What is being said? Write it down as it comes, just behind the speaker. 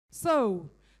So,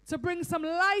 to bring some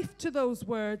life to those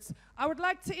words, I would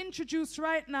like to introduce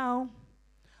right now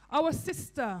our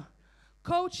sister,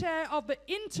 co-chair of the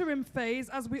interim phase,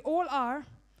 as we all are,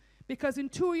 because in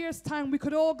 2 years' time we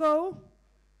could all go,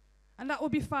 and that will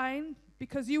be fine,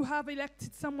 because you have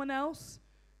elected someone else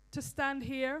to stand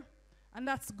here, and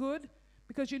that's good,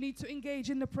 because you need to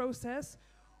engage in the process.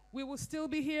 We will still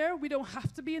be here. We don't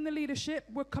have to be in the leadership.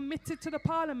 We're committed to the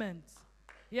parliament.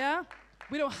 Yeah?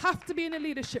 We don't have to be in the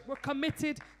leadership. We're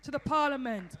committed to the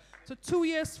parliament. So 2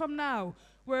 years from now,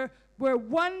 we're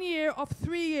 1 year of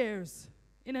 3 years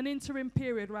in an interim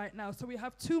period right now. So we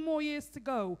have 2 more years to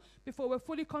go before we're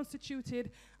fully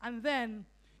constituted, and then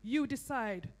you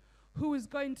decide who is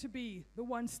going to be the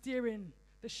one steering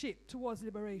the ship towards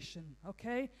liberation,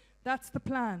 okay? That's the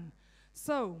plan.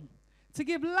 So, to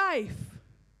give life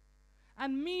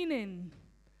and meaning,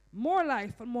 more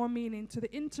life and more meaning to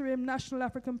the interim National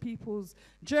African Peoples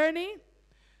journey,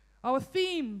 our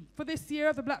theme for this year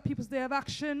of the Black People's Day of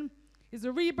Action is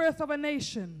the rebirth of a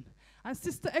nation. And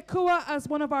Sister Ekua, as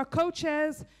one of our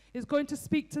co-chairs, is going to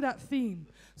speak to that theme.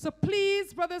 So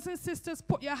please, brothers and sisters,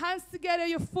 put your hands together,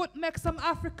 your foot, make some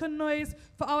African noise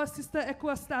for our Sister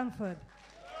Ekua Stanford.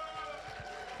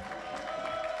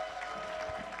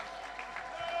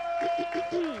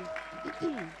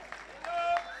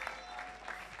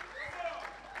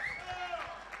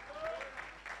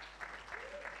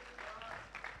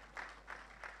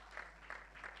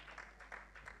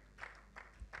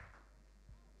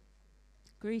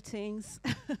 Greetings.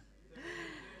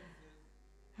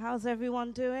 How's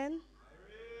everyone doing?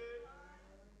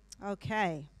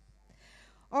 Okay.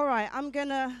 All right,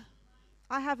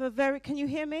 I have a very, can you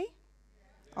hear me?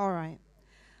 All right.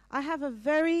 I have a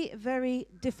very, very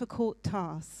difficult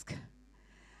task.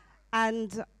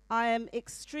 And I am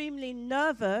extremely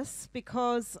nervous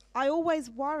because I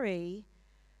always worry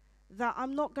that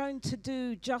I'm not going to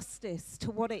do justice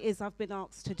to what it is I've been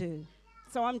asked to do.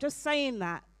 So I'm just saying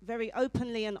that very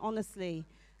openly and honestly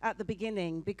at the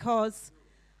beginning, because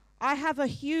I have a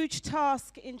huge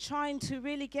task in trying to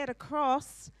really get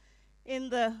across in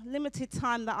the limited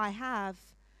time that I have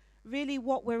really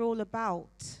what we're all about,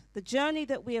 the journey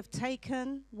that we have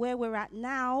taken, where we're at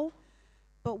now,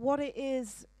 but what it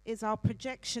is our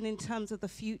projection in terms of the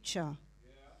future.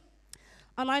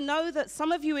 And I know that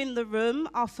some of you in the room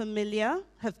are familiar,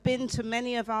 have been to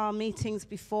many of our meetings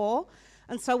before,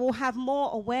 and so we'll have more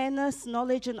awareness,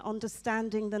 knowledge, and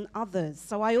understanding than others.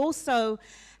 So I also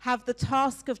have the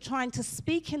task of trying to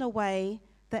speak in a way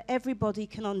that everybody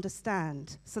can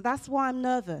understand. So that's why I'm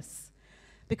nervous,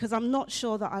 because I'm not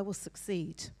sure that I will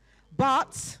succeed.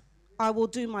 But I will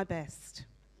do my best.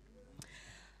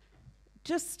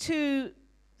 Just to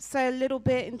say a little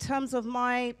bit in terms of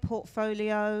my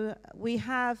portfolio, we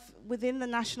have within the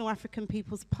National Afrikan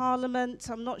Peoples Parliament,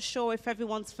 I'm not sure if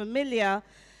everyone's familiar,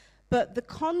 but the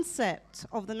concept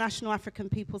of the National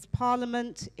Afrikan Peoples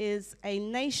Parliament is a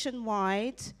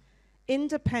nationwide,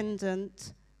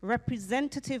 independent,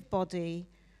 representative body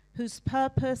whose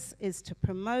purpose is to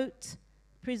promote,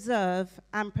 preserve,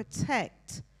 and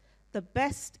protect the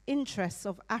best interests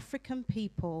of African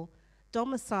people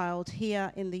domiciled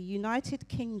here in the United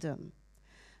Kingdom.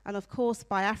 And of course,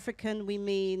 by African, we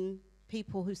mean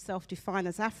people who self-define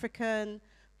as African,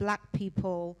 Black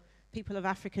people, people of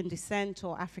African descent,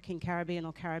 or African Caribbean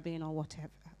or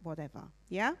whatever,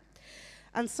 yeah?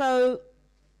 And so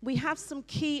we have some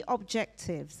key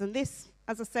objectives, and this,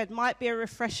 as I said, might be a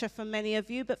refresher for many of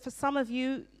you, but for some of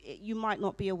you, you might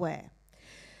not be aware.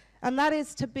 And that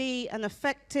is to be an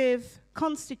effective,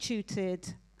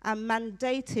 constituted, and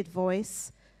mandated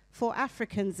voice for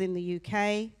Africans in the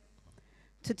UK,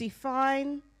 to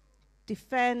define,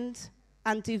 defend,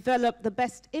 and develop the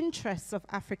best interests of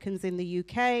Africans in the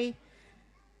UK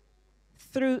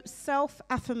through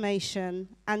self-affirmation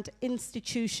and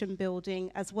institution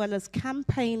building, as well as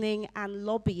campaigning and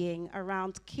lobbying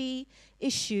around key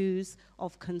issues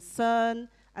of concern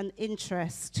and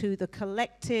interest to the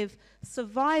collective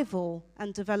survival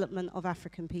and development of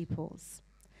African peoples.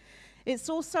 It's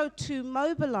also to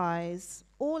mobilize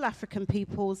all African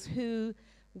peoples who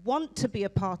want to be a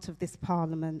part of this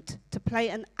parliament to play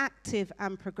an active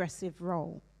and progressive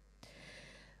role.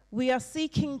 We are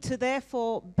seeking to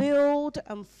therefore build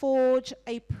and forge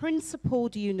a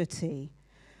principled unity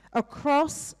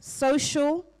across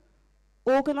social,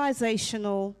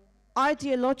 organizational,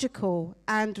 ideological,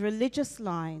 and religious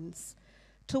lines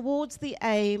towards the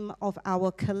aim of our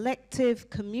collective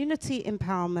community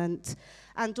empowerment,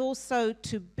 and also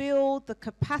to build the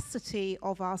capacity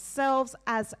of ourselves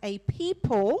as a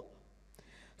people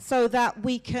so that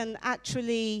we can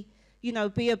actually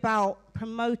be about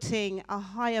promoting a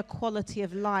higher quality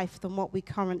of life than what we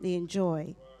currently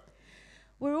enjoy.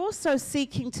 We're also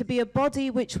seeking to be a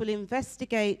body which will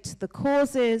investigate the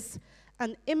causes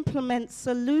and implement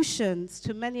solutions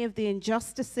to many of the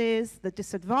injustices, the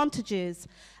disadvantages,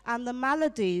 and the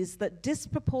maladies that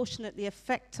disproportionately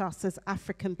affect us as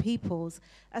African peoples,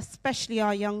 especially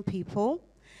our young people,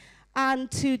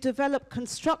 and to develop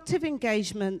constructive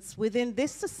engagements within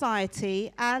this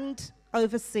society and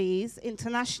overseas,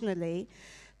 internationally,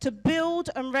 to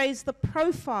build and raise the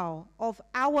profile of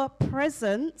our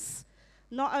presence,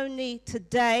 not only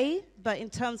today, but in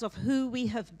terms of who we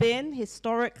have been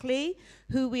historically,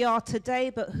 who we are today,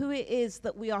 but who it is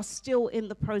that we are still in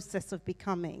the process of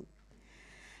becoming.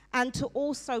 And to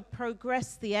also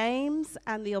progress the aims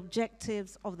and the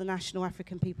objectives of the National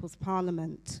African Peoples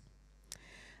Parliament.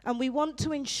 And we want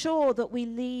to ensure that we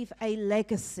leave a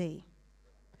legacy.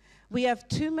 We have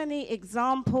too many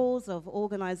examples of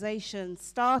organizations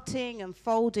starting and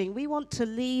folding. We want to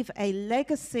leave a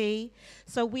legacy,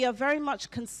 so we are very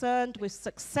much concerned with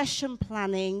succession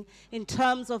planning in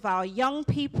terms of our young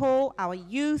people, our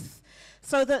youth,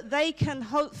 so that they can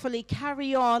hopefully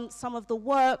carry on some of the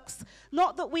works,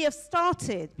 not that we have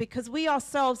started, because we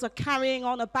ourselves are carrying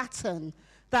on a baton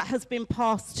that has been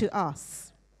passed to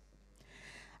us.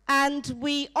 And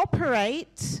we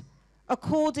operate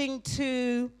according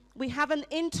to, we have an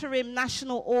interim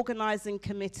national organizing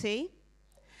committee,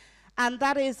 and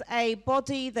that is a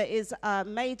body that is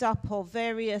made up of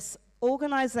various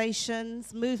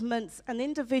organizations, movements, and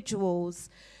individuals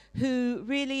who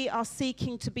really are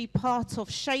seeking to be part of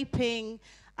shaping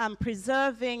and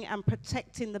preserving and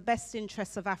protecting the best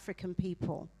interests of African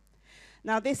people.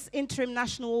 Now, this interim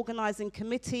national organizing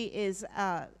committee is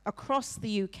across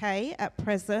the UK at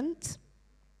present,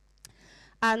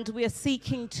 and we are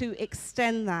seeking to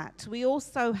extend that. We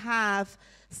also have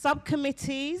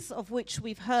subcommittees, of which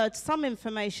we've heard some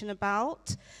information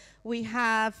about. We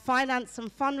have finance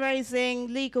and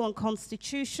fundraising, legal and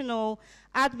constitutional,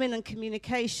 admin and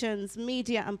communications,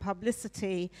 media and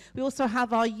publicity. We also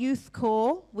have our youth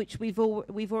core, which we've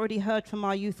already heard from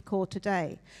our youth core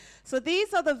today. So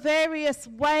these are the various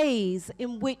ways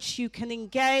in which you can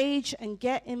engage and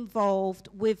get involved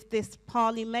with this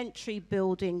parliamentary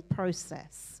building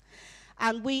process.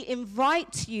 And we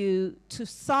invite you to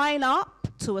sign up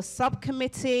to a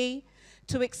subcommittee,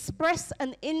 to express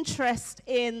an interest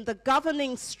in the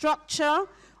governing structure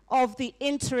of the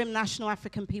Interim National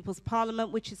African Peoples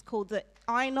Parliament, which is called the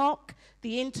iNAPP,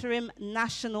 the Interim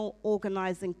National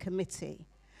Organizing Committee.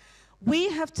 We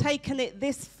have taken it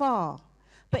this far,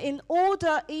 but in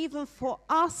order even for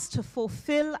us to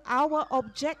fulfill our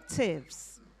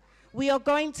objectives, we are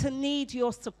going to need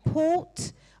your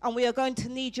support, and we are going to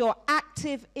need your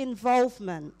active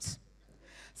involvement.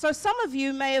 So some of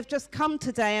you may have just come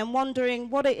today and wondering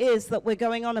what it is that we're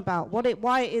going on about, what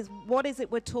is it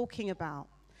we're talking about.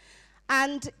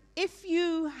 And if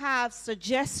you have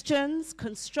suggestions,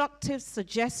 constructive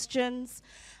suggestions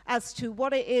as to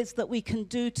what it is that we can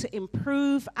do to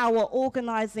improve our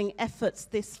organizing efforts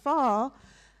this far,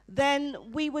 then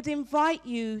we would invite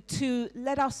you to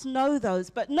let us know those,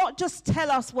 but not just tell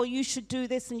us, well, you should do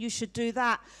this and you should do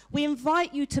that. We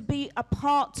invite you to be a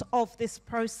part of this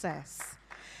process.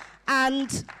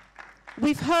 And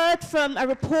we've heard from a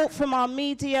report from our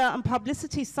media and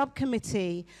publicity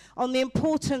subcommittee on the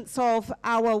importance of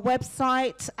our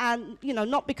website, and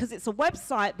not because it's a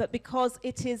website, but because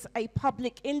it is a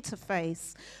public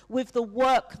interface with the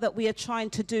work that we are trying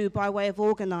to do by way of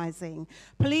organizing.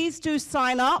 Please do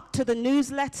sign up to the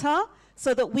newsletter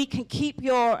so that we can keep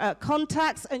your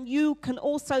contacts, and you can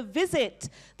also visit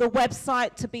the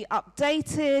website to be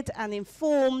updated and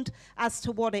informed as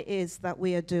to what it is that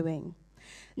we are doing.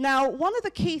 Now, one of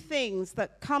the key things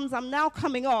that I'm now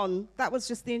coming on, that was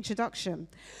just the introduction,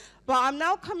 but I'm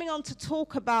now coming on to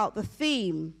talk about the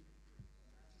theme.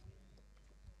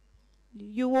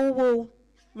 You all will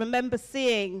remember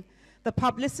seeing the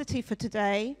publicity for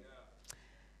today.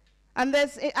 And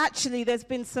there's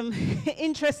been some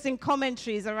interesting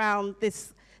commentaries around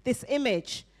this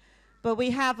image. But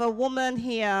we have a woman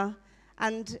here,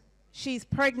 and she's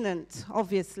pregnant,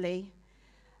 obviously.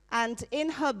 And in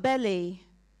her belly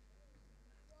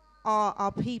are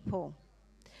our people.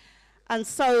 And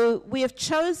so we have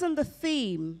chosen the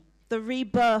theme, the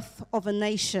rebirth of a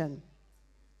nation.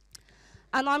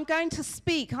 And I am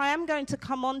going to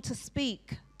come on to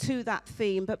speak to that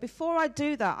theme. But before I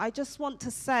do that, I just want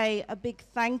to say a big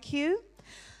thank you.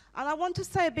 And I want to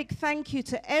say a big thank you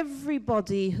to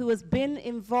everybody who has been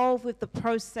involved with the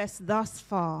process thus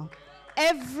far.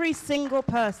 Every single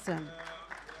person.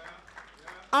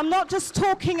 I'm not just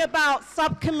talking about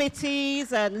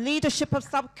subcommittees and leadership of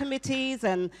subcommittees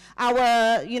and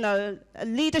our,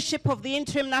 leadership of the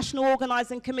Interim National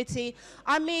Organising Committee.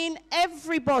 I mean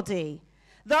everybody.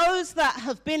 Those that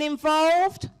have been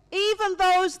involved, even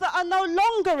those that are no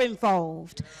longer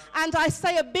involved. And I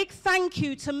say a big thank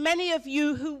you to many of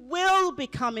you who will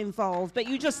become involved, but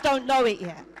you just don't know it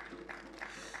yet.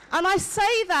 And I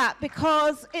say that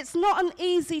because it's not an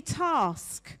easy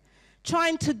task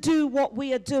trying to do what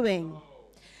we are doing.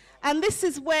 And this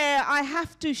is where I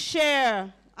have to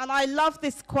share, and I love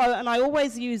this quote, and I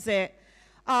always use it,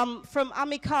 from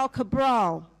Amilcar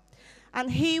Cabral. And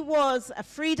he was a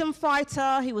freedom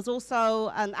fighter. He was also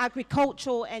an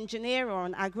agricultural engineer or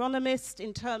an agronomist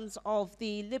in terms of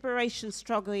the liberation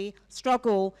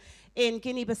struggle in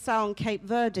Guinea-Bissau and Cape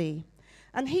Verde.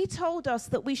 And he told us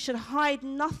that we should hide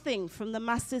nothing from the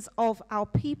masses of our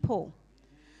people,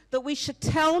 that we should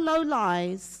tell no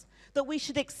lies, that we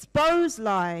should expose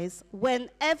lies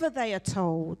whenever they are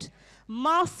told,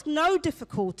 mask no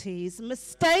difficulties,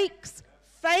 mistakes,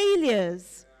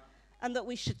 failures, and that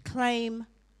we should claim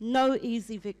no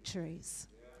easy victories.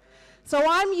 So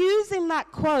I'm using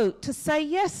that quote to say,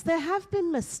 yes, there have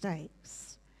been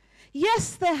mistakes.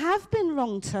 Yes, there have been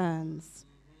wrong turns.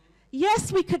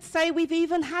 Yes, we could say we've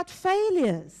even had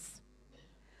failures.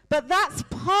 But that's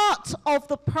part of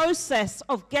the process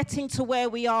of getting to where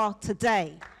we are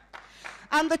today.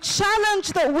 And the challenge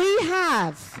that we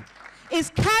have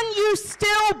is, can you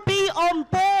still be on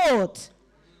board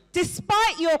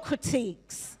despite your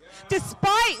critiques,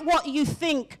 despite what you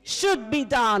think should be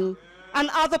done and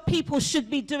other people should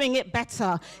be doing it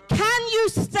better? Can you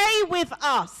stay with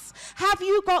us? Have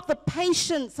you got the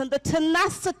patience and the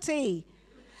tenacity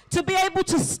to be able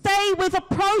to stay with a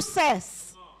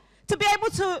process, to be able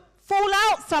to fall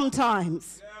out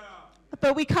sometimes,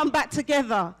 but we come back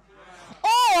together?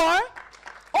 Or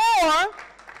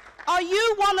are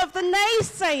you one of the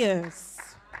naysayers?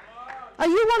 Are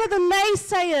you one of the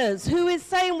naysayers who is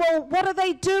saying, well, what are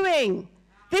they doing?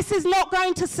 This is not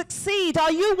going to succeed.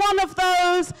 Are you one of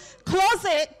those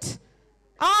closet,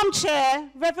 armchair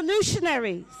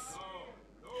revolutionaries?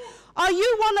 Are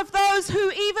you one of those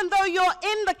who, even though you're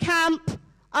in the camp,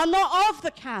 are not of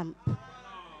the camp?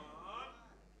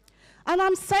 And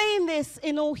I'm saying this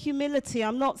in all humility.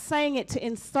 I'm not saying it to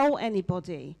insult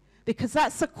anybody, because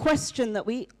that's a question that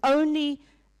we only,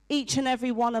 each and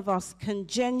every one of us, can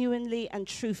genuinely and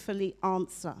truthfully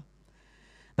answer.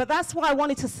 But that's why I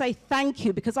wanted to say thank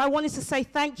you, because I wanted to say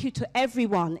thank you to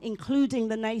everyone, including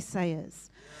the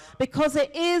naysayers, because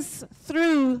it is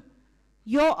through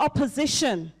your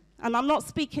opposition. And I'm not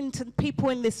speaking to people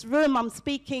in this room, I'm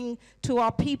speaking to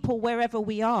our people wherever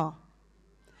we are.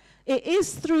 It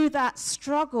is through that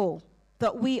struggle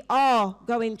that we are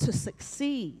going to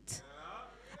succeed.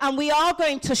 And we are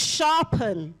going to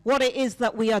sharpen what it is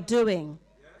that we are doing.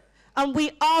 And we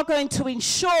are going to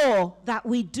ensure that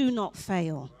we do not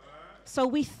fail. So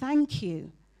we thank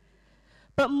you.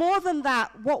 But more than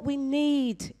that, what we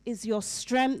need is your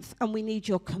strength, and we need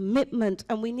your commitment,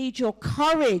 and we need your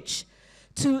courage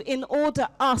in order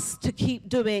us to keep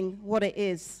doing what it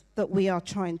is that we are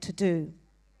trying to do.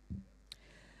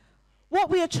 What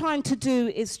we are trying to do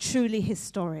is truly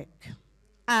historic.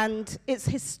 And it's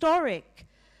historic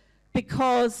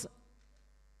because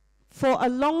for a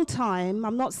long time,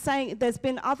 I'm not saying there's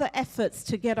been other efforts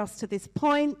to get us to this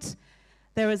point.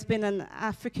 There has been an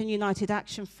African United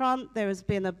Action Front. There has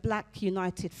been a Black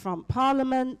United Front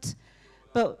Parliament.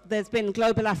 But there's been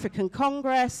Global African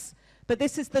Congress. But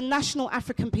this is the National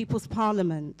Afrikan Peoples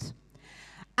Parliament.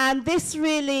 And this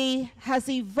really has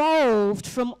evolved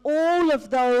from all of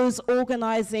those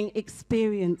organizing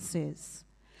experiences,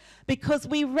 because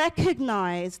we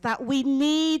recognize that we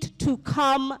need to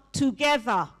come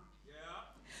together.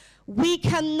 We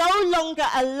can no longer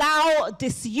allow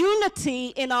disunity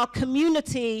in our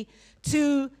community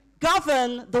to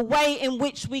govern the way in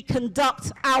which we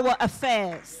conduct our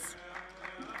affairs.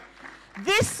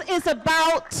 This is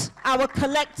about our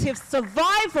collective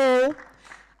survival,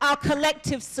 our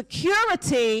collective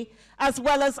security, as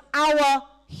well as our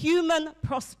human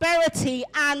prosperity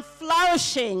and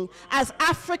flourishing as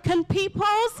African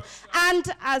peoples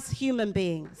and as human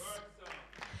beings.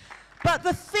 But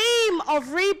the theme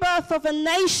of Rebirth of a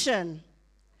Nation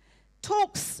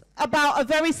talks about a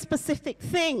very specific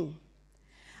thing,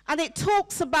 and it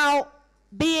talks about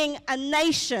being a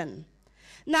nation.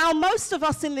 Now, most of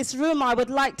us in this room, I would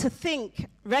like to think,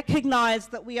 recognize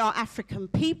that we are African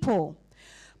people.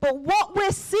 But what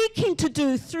we're seeking to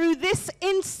do through this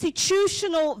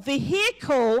institutional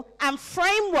vehicle and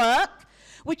framework,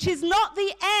 which is not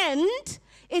the end,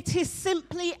 It is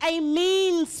simply a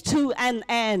means to an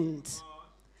end.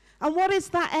 And what is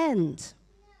that end?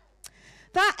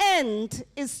 That end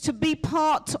is to be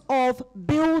part of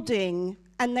building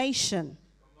a nation.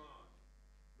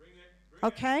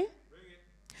 Okay?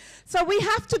 So we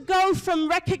have to go from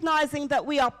recognizing that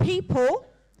we are people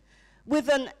with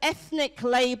an ethnic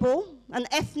label, an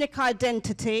ethnic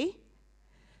identity,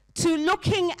 to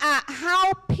looking at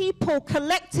how people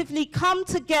collectively come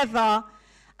together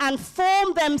and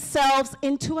form themselves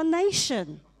into a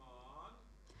nation.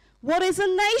 What is a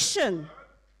nation?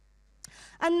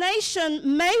 A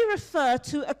nation may refer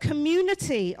to a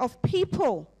community of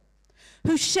people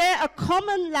who share a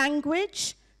common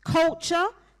language, culture,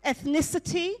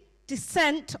 ethnicity,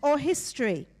 descent, or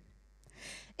history.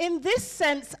 In this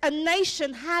sense, a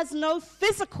nation has no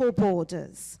physical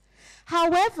borders.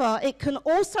 However, it can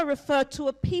also refer to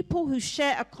a people who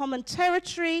share a common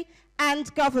territory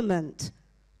and government.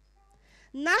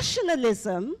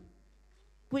 Nationalism,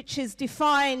 which is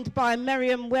defined by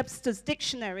Merriam-Webster's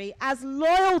dictionary as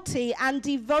loyalty and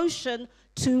devotion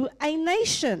to a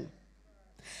nation,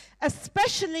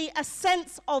 especially a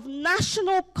sense of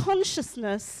national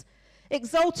consciousness,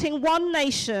 exalting one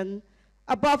nation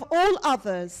above all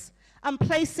others and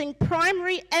placing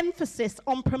primary emphasis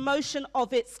on promotion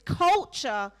of its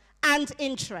culture and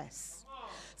interests.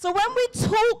 So when we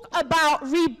talk about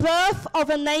rebirth of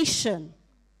a nation,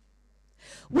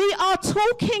 we are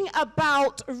talking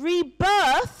about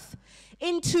rebirth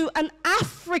into an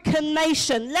African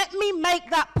nation. Let me make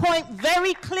that point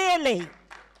very clearly.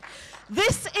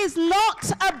 This is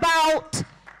not about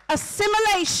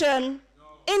assimilation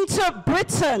into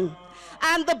Britain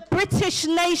and the British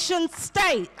nation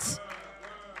state.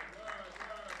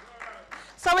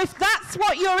 So if that's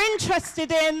what you're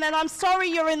interested in, then I'm sorry,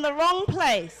 you're in the wrong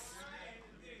place.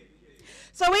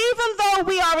 So even though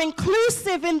we are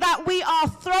inclusive in that we are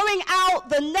throwing out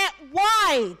the net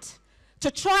wide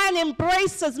to try and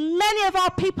embrace as many of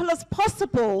our people as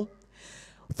possible,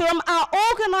 from our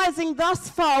organizing thus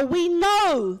far, we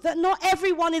know that not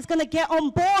everyone is going to get on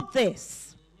board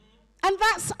this. And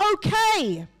that's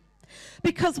okay.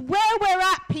 Because where we're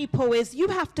at, people, is you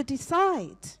have to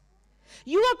decide.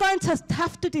 You are going to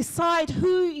have to decide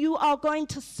who you are going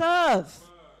to serve.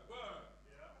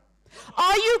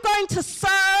 Are you going to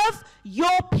serve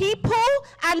your people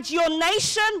and your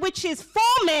nation, which is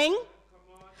forming,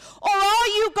 or are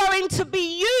you going to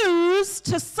be used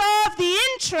to serve the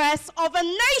interests of a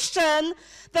nation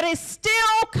that is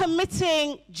still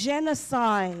committing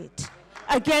genocide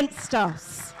against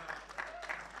us?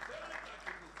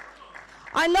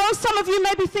 I know some of you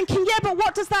may be thinking, yeah, but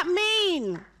what does that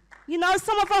mean? You know,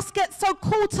 some of us get so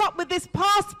caught up with this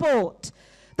passport,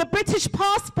 the British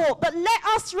passport, but let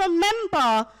us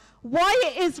remember why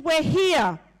it is we're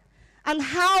here and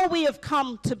how we have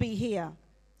come to be here.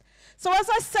 So as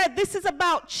I said, this is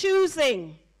about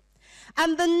choosing.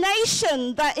 And the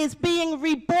nation that is being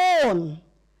reborn,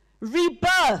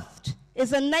 rebirthed,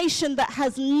 is a nation that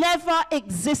has never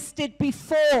existed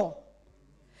before.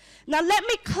 Now let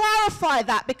me clarify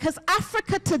that, because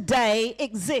Africa today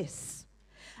exists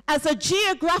as a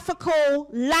geographical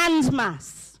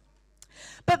landmass.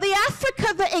 But the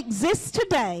Africa that exists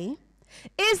today,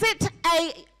 is it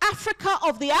an Africa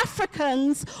of the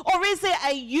Africans, or is it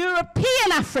a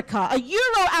European Africa, a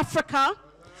Euro-Africa,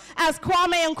 as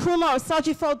Kwame Nkrumah, or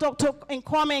Sajifo Dr.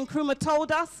 Kwame Nkrumah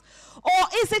told us? Or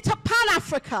is it a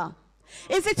Pan-Africa?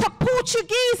 Is it a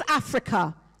Portuguese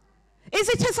Africa? Is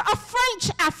it a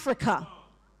French Africa?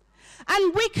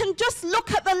 And we can just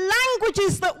look at the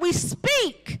languages that we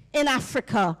speak in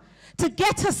Africa to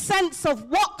get a sense of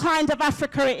what kind of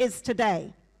Africa it is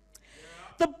today.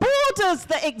 The borders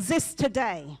that exist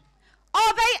today,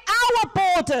 are they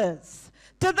our borders?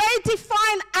 Do they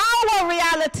define our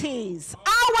realities,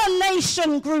 our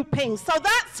nation groupings? So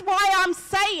that's why I'm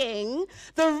saying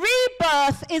the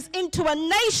rebirth is into a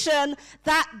nation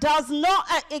that does not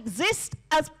exist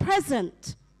as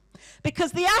present.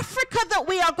 Because the Africa that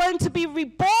we are going to be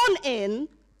reborn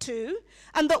into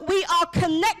and that we are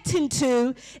connecting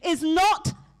to is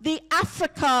not the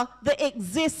Africa that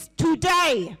exists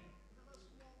today.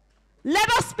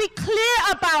 Let us be clear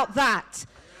about that.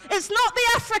 It's not the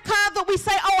Africa that we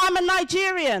say, oh, I'm a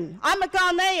Nigerian, I'm a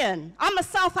Ghanaian, I'm a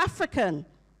South African,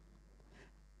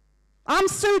 I'm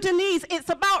Sudanese. It's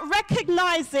about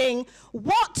recognizing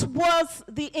what was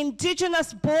the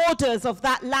indigenous borders of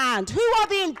that land. Who are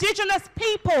the indigenous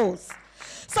peoples?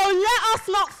 So let us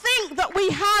not think that we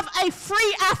have a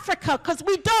free Africa, because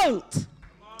we don't.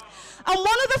 And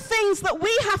one of the things that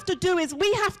we have to do is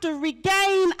we have to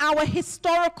regain our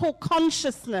historical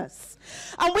consciousness.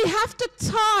 And we have to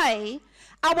tie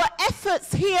our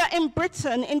efforts here in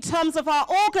Britain in terms of our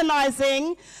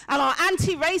organising and our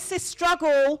anti-racist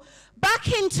struggle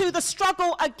back into the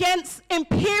struggle against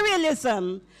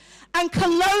imperialism and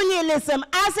colonialism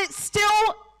as it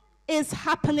still is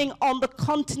happening on the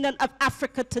continent of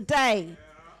Africa today.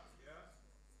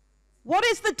 What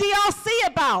is the DRC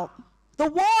about? The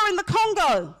war in the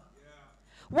Congo.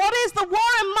 What is the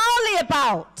war in Mali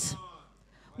about?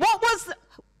 What was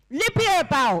Libya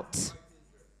about?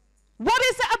 What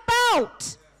is it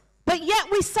about? But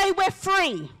yet we say we're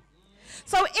free.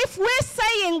 So if we're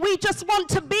saying we just want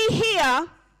to be here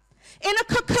in a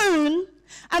cocoon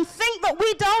and think that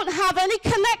we don't have any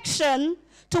connection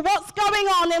to what's going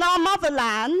on in our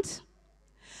motherland,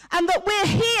 and that we're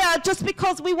here just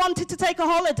because we wanted to take a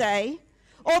holiday,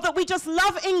 or that we just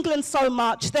love England so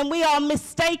much, then we are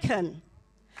mistaken.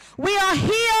 We are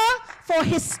here for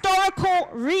historical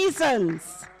reasons.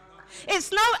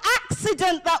 It's no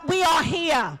accident that we are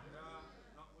here.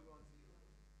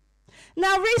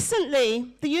 Now,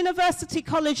 recently, the University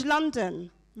College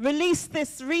London released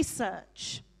this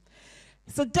research.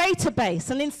 It's a database,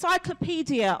 an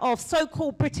encyclopedia of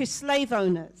so-called British slave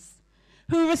owners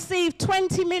who received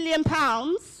 £20 million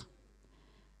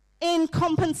in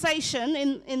compensation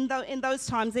in those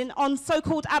times on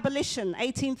so-called abolition,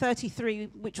 1833,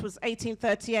 which was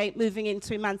 1838, moving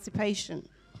into emancipation.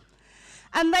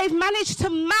 And they've managed to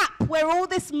map where all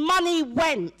this money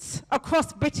went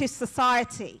across British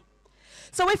society.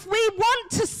 So if we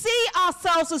want to see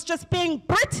ourselves as just being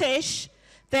British,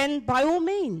 then by all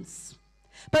means.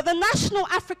 But the National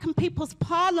African Peoples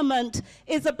Parliament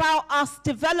is about us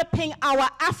developing our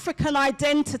African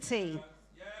identity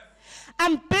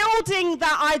and building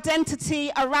that identity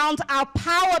around our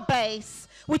power base,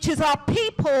 which is our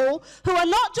people who are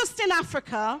not just in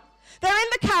Africa, they're in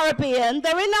the Caribbean,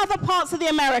 they're in other parts of the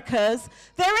Americas,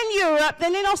 they're in Europe,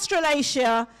 they're in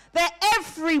Australasia, they're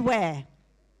everywhere.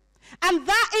 And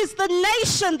that is the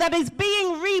nation that is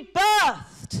being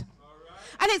rebirthed.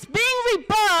 And it's being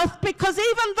rebirthed because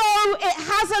even though it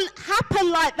hasn't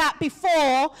happened like that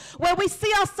before, where we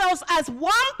see ourselves as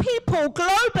one people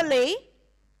globally,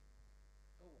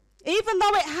 even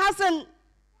though it hasn't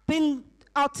been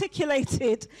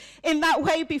articulated in that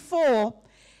way before,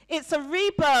 it's a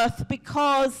rebirth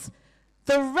because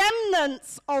the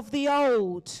remnants of the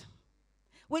old,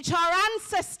 which our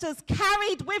ancestors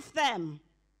carried with them,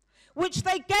 which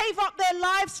they gave up their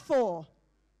lives for,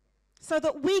 so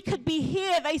that we could be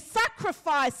here. They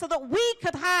sacrificed so that we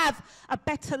could have a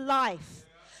better life.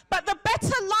 But the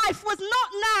better life was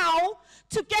not now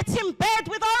to get in bed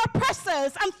with our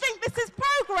oppressors and think this is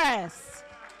progress.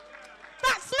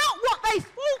 That's not what they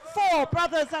fought for,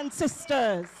 brothers and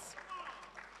sisters.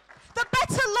 The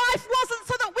better life wasn't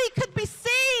so that we could be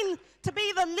seen to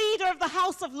be the leader of the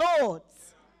House of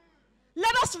Lords.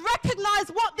 Let us recognize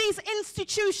what these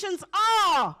institutions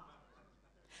are.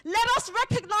 Let us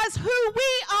recognize who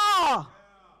we are.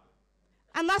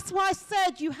 And that's why I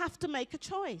said you have to make a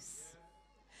choice.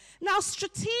 Now,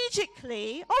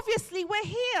 strategically, obviously, we're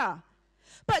here.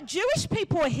 But Jewish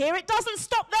people are here. It doesn't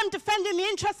stop them defending the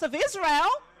interests of Israel.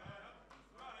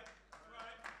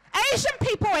 Asian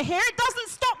people are here. It doesn't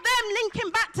stop them linking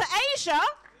back to Asia.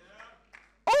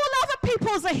 All other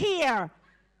peoples are here.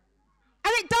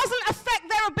 And it doesn't affect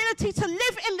their ability to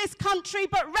live in this country,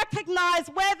 but recognize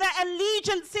where their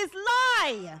allegiances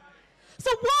lie.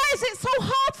 So why is it so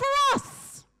hard for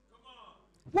us?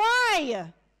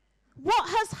 Why? What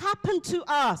has happened to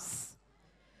us?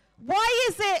 Why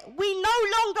is it we no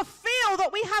longer feel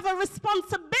that we have a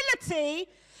responsibility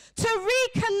to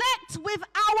reconnect with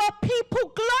our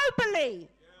people globally?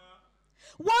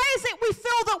 Why is it we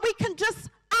feel that we can just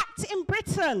act in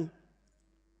Britain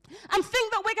and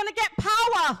think that we're going to get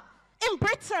power in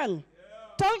Britain?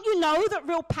 Don't you know that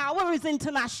real power is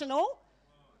international?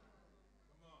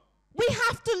 We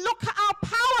have to look at our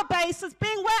power base as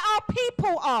being where our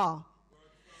people are.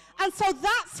 And so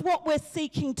that's what we're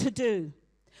seeking to do.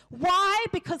 Why?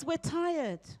 Because we're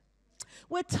tired.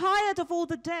 We're tired of all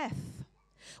the death.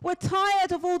 We're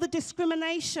tired of all the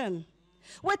discrimination.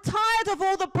 We're tired of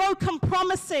all the broken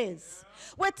promises.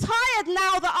 We're tired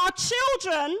now that our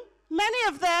children, many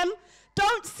of them,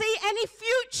 don't see any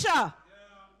future.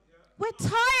 We're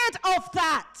tired of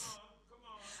that.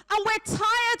 And we're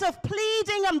tired of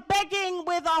pleading and begging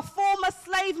with our former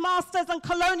slave masters and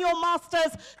colonial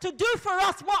masters to do for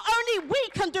us what only we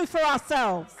can do for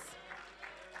ourselves.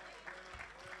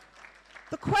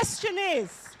 The question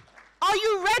is, are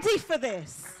you ready for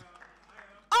this?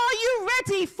 Are you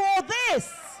ready for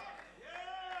this?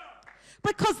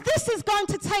 Because this is going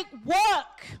to take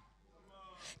work,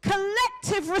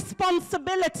 collective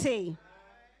responsibility.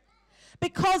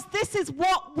 because this is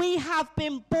what we have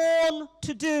been born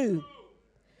to do.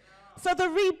 So the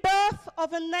rebirth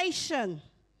of a nation.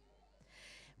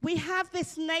 We have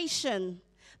this nation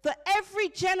that every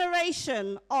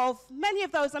generation of, many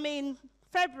of those, I mean,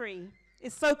 February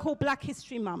is so-called Black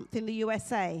History Month in the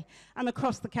USA and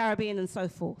across the Caribbean and so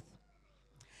forth.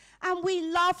 And we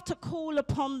love to call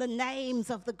upon the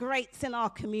names of the greats in our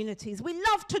communities. We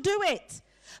love to do it.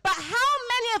 But how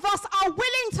many of us are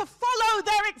willing to follow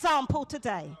their example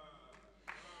today?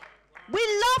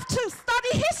 We love to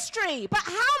study history, but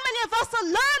how many of us are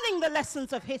learning the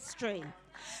lessons of history?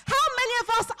 How many of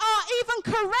us are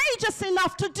even courageous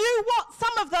enough to do what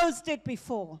some of those did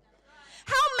before?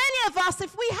 How many of us,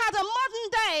 if we had a modern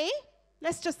day,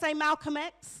 let's just say Malcolm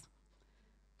X,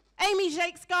 Amy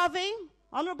Jacques Garvey,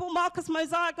 Honorable Marcus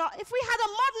Mosiah Garvey, if we had a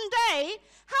modern day,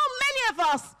 how many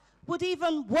of us would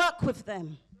even work with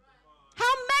them?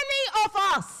 How many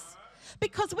of us?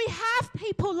 Because we have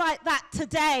people like that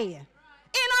today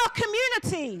in our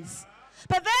communities.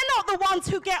 But they're not the ones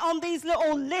who get on these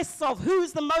little lists of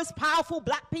who's the most powerful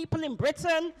black people in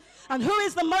Britain and who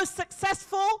is the most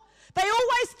successful. They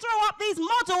always throw up these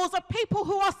models of people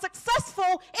who are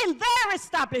successful in their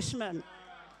establishment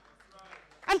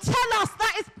and tell us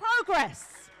that is progress.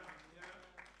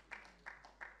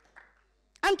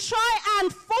 And try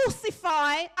and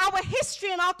falsify our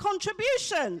history and our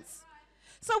contributions.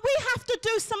 So we have to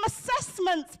do some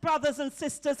assessments, brothers and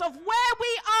sisters, of where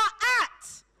we are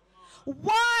at.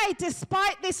 Why,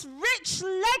 despite this rich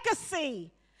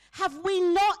legacy, have we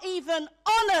not even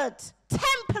honored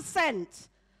 10%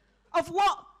 of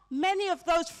what many of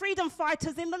those freedom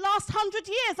fighters in the last 100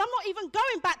 years, I'm not even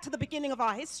going back to the beginning of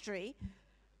our history,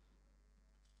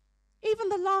 even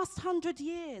the last 100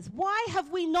 years, why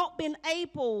have we not been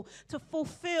able to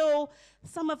fulfill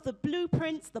some of the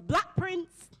blueprints, the black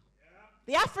prints,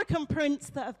 the African prints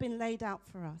that have been laid out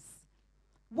for us?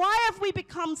 Why have we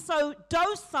become so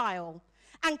docile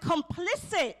and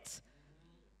complicit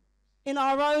in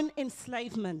our own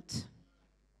enslavement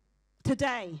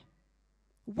today?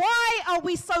 Why are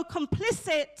we so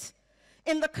complicit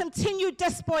in the continued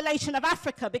despoilation of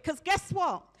Africa? Because guess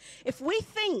what? If we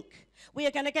think we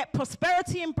are going to get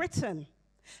prosperity in Britain,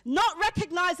 not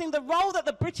recognizing the role that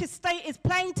the British state is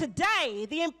playing today,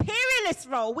 the imperialist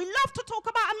role, we love to talk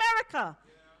about America.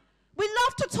 We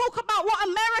love to talk about what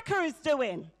America is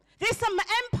doing. This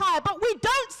empire, but we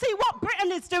don't see what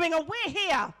Britain is doing, and we're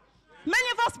here.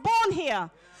 Many of us born here.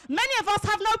 Many of us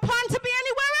have no plan to be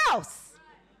anywhere else.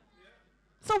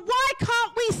 So why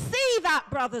can't we see that,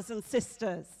 brothers and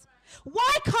sisters?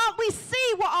 Why can't we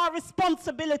see what our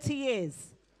responsibility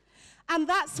is? And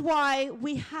that's why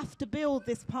we have to build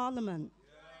this parliament.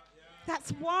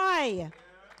 That's why.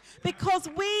 Because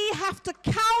we have to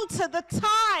counter the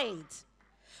tide.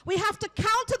 We have to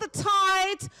counter the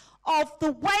tide of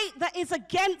the weight that is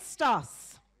against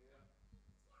us.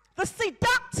 The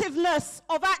seductiveness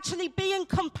of actually being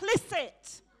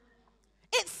complicit.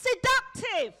 It's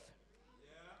seductive.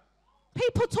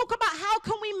 People talk about how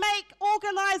can we make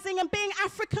organizing and being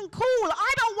African cool.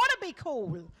 I don't want to be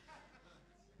cool.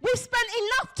 We spent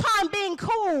enough time being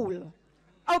cool,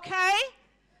 okay?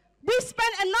 We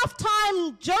spent enough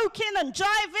time joking and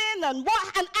jiving and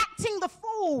acting the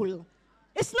fool.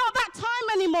 It's not that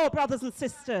time anymore, brothers and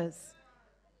sisters.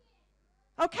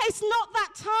 Okay, it's not that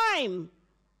time.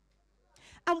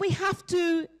 And we have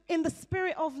to, in the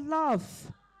spirit of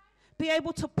love, be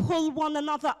able to pull one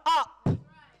another up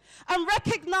and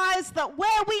recognize that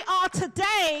where we are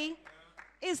today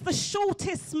is the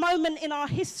shortest moment in our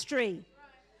history.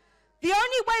 The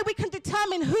only way we can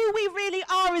determine who we really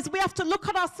are is we have to look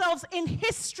at ourselves in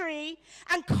history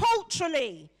and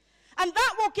culturally. And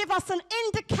that will give us an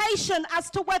indication as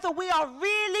to whether we are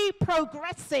really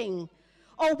progressing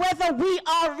or whether we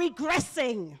are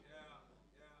regressing.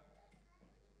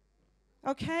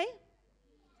 Okay?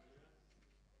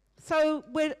 So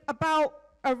we're about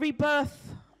a rebirth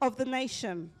of the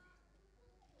nation.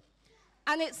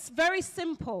 And it's very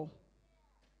simple.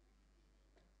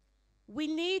 We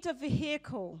need a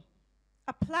vehicle,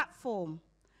 a platform,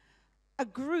 a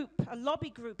group, a lobby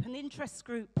group, an interest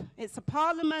group. It's a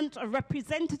parliament, a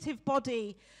representative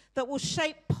body that will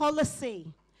shape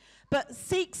policy, but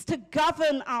seeks to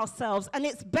govern ourselves. And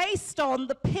it's based on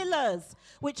the pillars,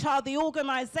 which are the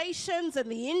organizations and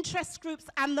the interest groups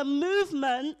and the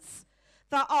movements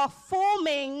that are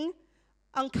forming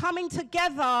and coming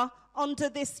together under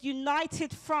this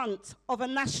united front of a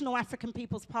National African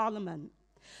Peoples Parliament.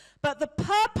 But the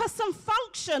purpose and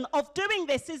function of doing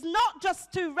this is not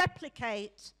just to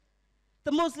replicate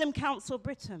the Muslim Council of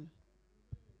Britain,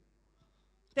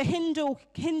 the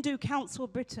Hindu Council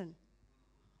of Britain,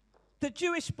 the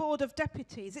Jewish Board of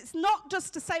Deputies. It's not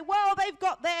just to say, well, they've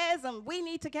got theirs and we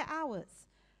need to get ours.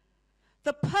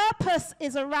 The purpose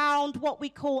is around what we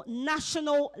call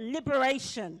national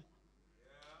liberation.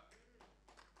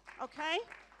 Okay?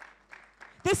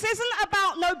 This isn't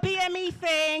about no BME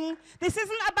thing. This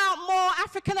isn't about more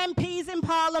African MPs in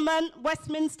Parliament,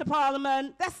 Westminster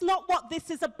Parliament. That's not what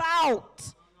this is about.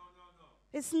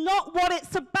 It's not what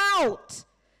it's about.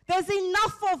 There's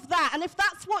enough of that. And if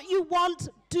that's what you want,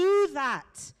 do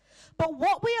that. But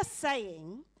what we are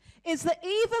saying is that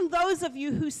even those of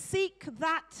you who seek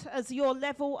that as your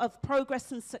level of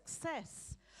progress and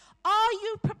success, are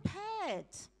you prepared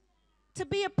to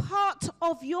be a part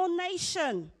of your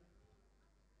nation?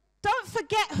 Don't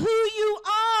forget who you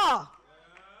are.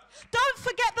 Don't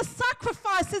forget the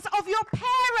sacrifices of your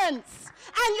parents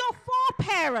and your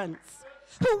foreparents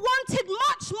who wanted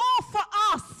much more for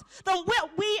us than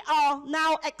what we are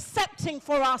now accepting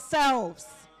for ourselves.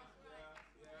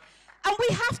 And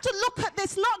we have to look at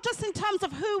this not just in terms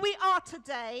of who we are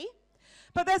today,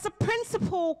 but there's a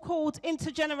principle called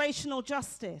intergenerational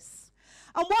justice.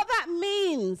 And what that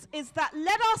means is that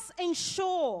let us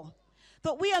ensure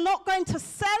that we are not going to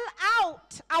sell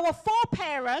out our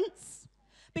foreparents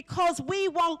because we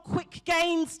want quick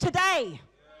gains today.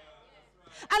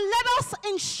 And let us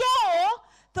ensure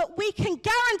that we can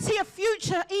guarantee a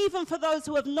future even for those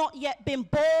who have not yet been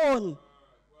born.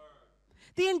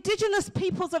 The indigenous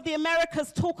peoples of the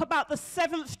Americas talk about the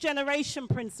 7th generation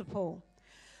principle.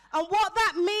 And what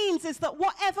that means is that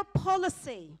whatever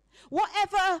policy,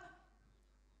 whatever,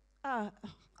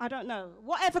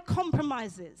 whatever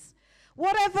compromises,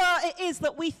 whatever it is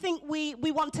that we think we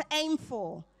want to aim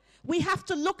for, we have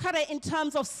to look at it in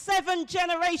terms of 7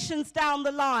 generations down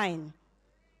the line.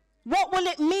 What will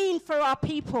it mean for our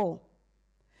people?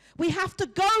 We have to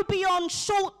go beyond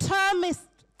short-termist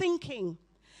thinking,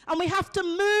 and we have to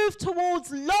move towards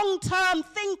long-term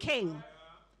thinking.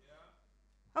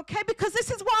 Okay, because this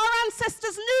is what our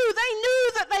ancestors knew. They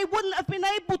knew that they wouldn't have been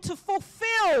able to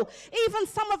fulfill even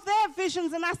some of their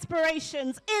visions and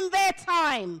aspirations in their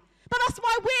time. But that's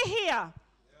why we're here.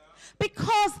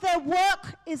 Because their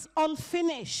work is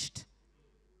unfinished.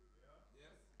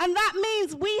 And that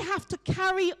means we have to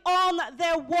carry on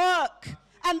their work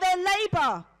and their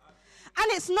labor.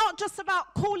 And it's not just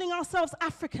about calling ourselves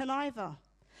African either.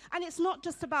 And it's not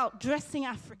just about dressing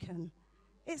African.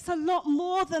 It's a lot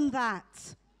more than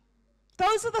that.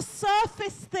 Those are the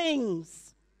surface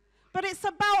things. But it's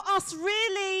about us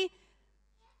really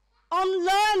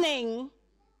unlearning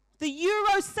the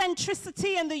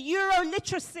Eurocentricity and the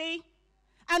Euro-literacy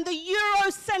and the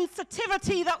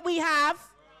Euro-sensitivity that we have.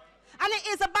 And it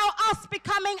is about us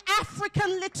becoming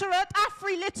African literate,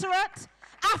 Afri-literate,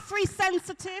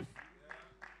 Afri-sensitive.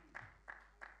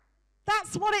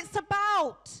 That's what it's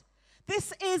about.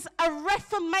 This is a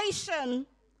reformation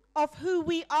of who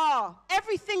we are.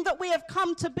 Everything that we have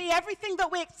come to be, everything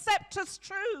that we accept as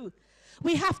true,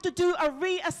 we have to do a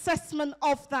reassessment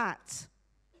of that.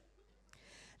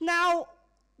 Now,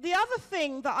 the other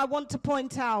thing that I want to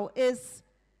point out is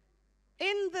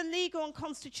in the Legal and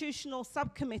Constitutional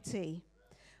Subcommittee,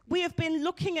 we have been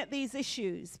looking at these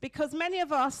issues because many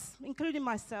of us, including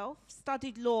myself,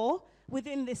 studied law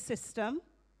within this system.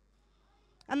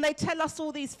 And they tell us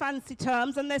all these fancy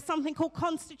terms, and there's something called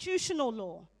constitutional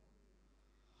law.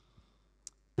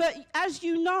 But as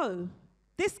you know,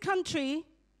 this country,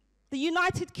 the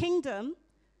United Kingdom,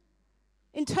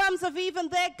 in terms of even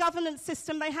their governance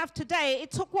system they have today,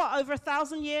 it took, what, over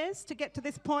 1,000 years to get to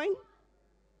this point?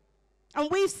 And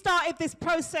we've started this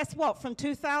process, what, from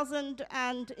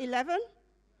 2011?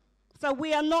 So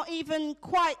we are not even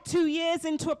quite 2 years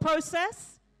into a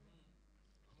process.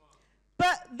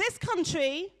 But this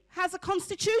country has a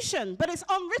constitution, but it's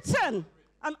unwritten,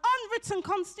 an unwritten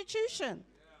constitution.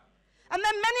 And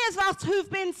then many of us who've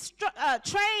been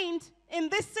trained in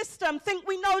this system think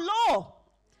we know law.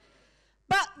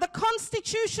 But the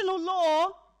constitutional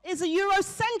law is a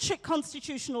Eurocentric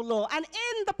constitutional law. And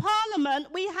in the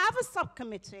Parliament, we have a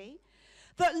subcommittee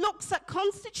that looks at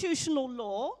constitutional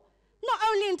law, not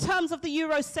only in terms of the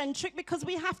Eurocentric, because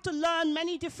we have to learn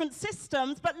many different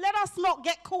systems, but let us not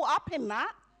get caught up in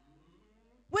that.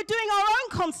 We're doing our own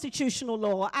constitutional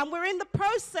law, and we're in the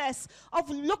process of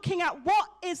looking at what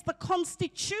is the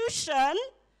constitution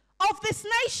of this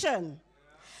nation.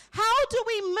 How do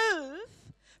we move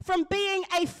from being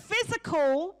a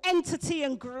physical entity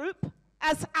and group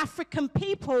as African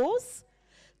peoples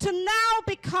to now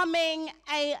becoming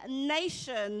a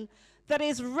nation that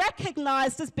is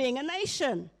recognized as being a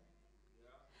nation?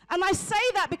 And I say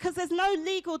that because there's no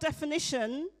legal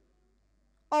definition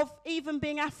of even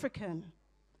being African.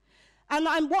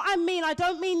 And what I mean, I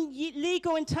don't mean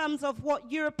legal in terms of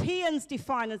what Europeans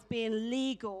define as being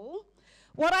legal.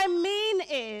 What I mean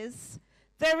is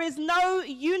there is no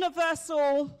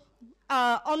universal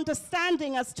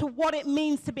understanding as to what it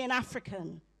means to be an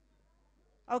African.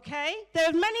 Okay? There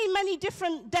are many, many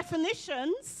different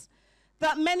definitions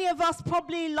that many of us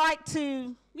probably like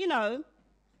to, you know,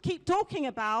 keep talking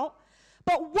about.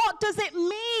 But what does it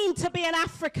mean to be an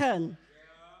African?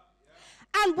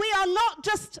 And we are not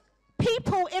just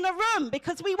people in a room,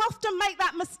 because we often make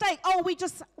that mistake. Oh,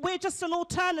 we're just an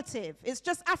alternative. It's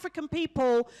just African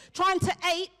people trying to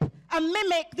ape and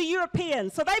mimic the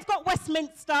Europeans. So they've got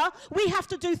Westminster. We have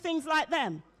to do things like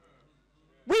them.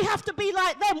 We have to be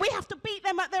like them. We have to beat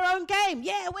them at their own game.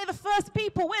 Yeah, we're the first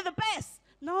people. We're the best.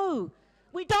 No,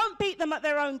 we don't beat them at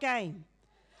their own game.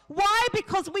 Why?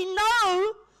 Because we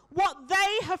know what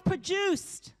they have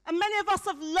produced. And many of us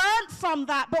have learned from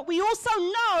that, but we also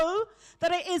know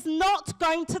that it is not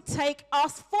going to take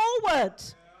us forward.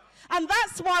 And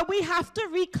that's why we have to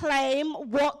reclaim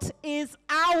what is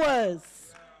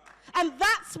ours. And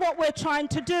that's what we're trying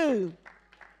to do.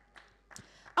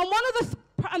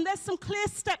 And there's some clear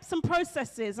steps and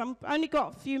processes. I've only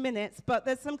got a few minutes, but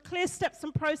there's some clear steps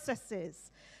and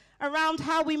processes around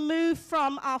how we move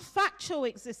from our factual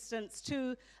existence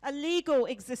to a legal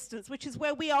existence, which is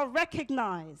where we are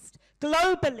recognized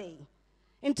globally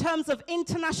in terms of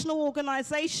international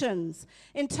organizations,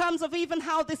 in terms of even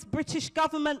how this British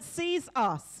government sees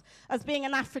us as being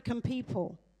an African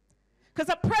people. Because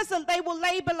at present, they will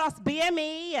label us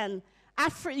BME and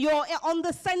you're on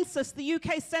the census, the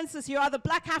UK census, you're either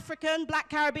Black African, Black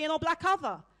Caribbean, or Black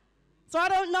other. So I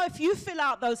don't know if you fill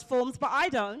out those forms, but I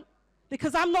don't,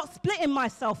 because I'm not splitting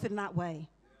myself in that way.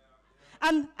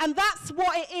 And that's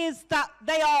what it is that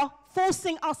they are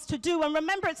forcing us to do. And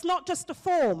remember, it's not just a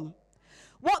form.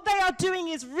 What they are doing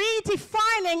is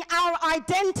redefining our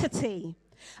identity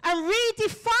and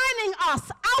redefining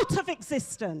us out of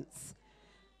existence.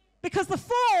 Because the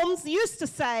forms used to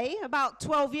say, about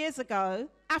 12 years ago,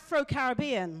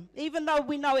 Afro-Caribbean, even though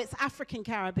we know it's African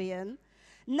Caribbean.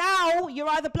 Now, you're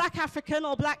either Black African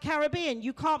or Black Caribbean.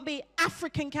 You can't be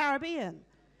African Caribbean.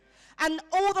 And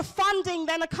all the funding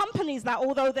then accompanies that,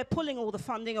 although they're pulling all the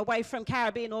funding away from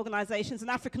Caribbean organizations and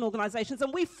African organizations.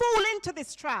 And we fall into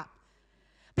this trap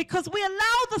because we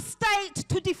allow the state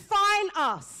to define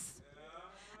us.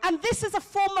 And this is a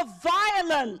form of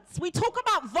violence. We talk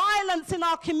about violence in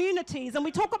our communities, and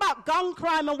we talk about gun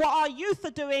crime and what our youth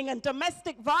are doing and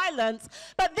domestic violence,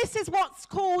 but this is what's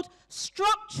called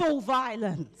structural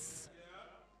violence.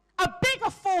 A bigger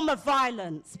form of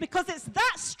violence, because it's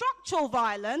that structural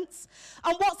violence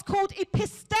and what's called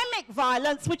epistemic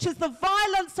violence, which is the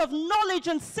violence of knowledge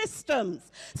and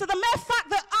systems. So the mere fact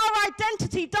that our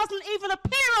identity doesn't even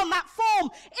appear on that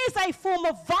form is a form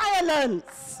of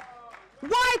violence.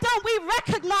 Why don't we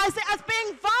recognize it as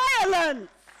being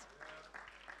violence?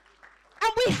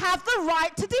 And we have the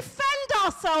right to defend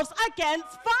ourselves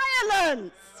against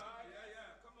violence.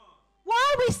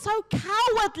 Why are we so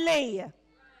cowardly?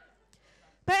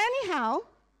 But anyhow,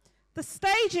 the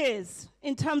stages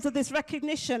in terms of this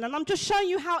recognition, and I'm just showing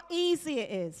you how easy it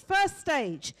is. First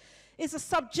stage is a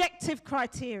subjective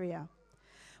criteria.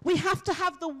 We have to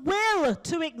have the will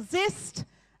to exist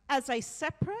as a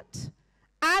separate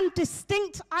and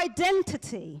distinct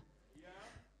identity.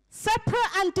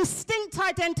 Separate and distinct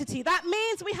identity. That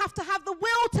means we have to have the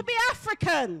will to be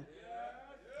African.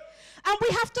 And we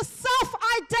have to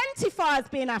self-identify as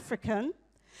being African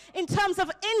in terms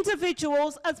of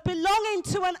individuals as belonging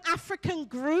to an African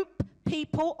group,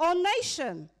 people, or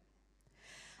nation.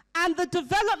 And the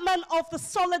development of the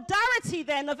solidarity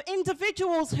then of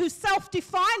individuals who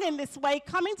self-define in this way,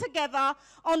 coming together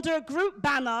under a group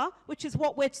banner, which is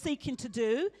what we're seeking to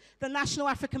do, the National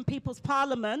Afrikan Peoples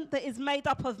Parliament, that is made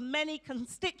up of many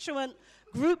constituent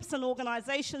groups and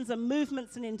organizations and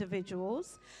movements and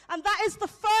individuals. And that is the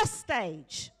first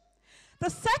stage. The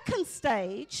second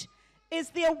stage is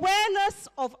the awareness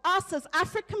of us as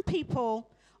African people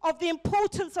of the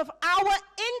importance of our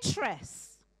interests.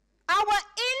 Our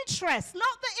interests,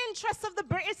 not the interests of the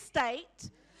British state,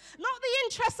 not the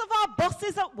interests of our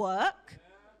bosses at work,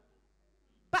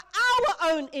 but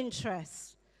our own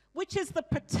interests, which is the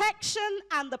protection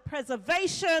and the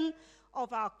preservation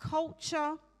of our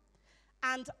culture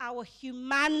and our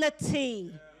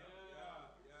humanity,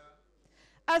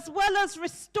 as well as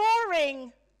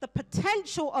restoring the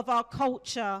potential of our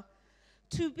culture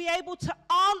to be able to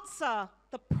answer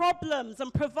the problems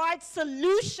and provide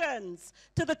solutions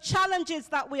to the challenges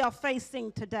that we are facing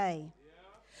today.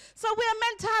 So we are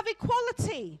meant to have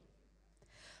equality.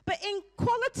 But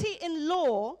equality in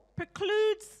law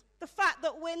precludes the fact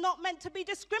that we're not meant to be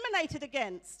discriminated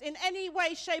against in any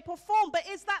way, shape, or form. But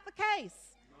is that the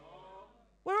case? No.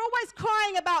 We're always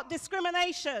crying about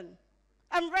discrimination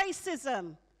and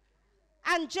racism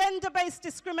and gender-based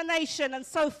discrimination and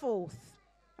so forth,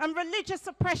 and religious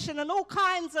oppression and all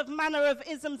kinds of manner of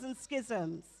isms and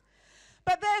schisms.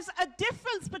 But there's a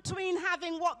difference between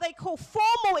having what they call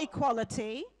formal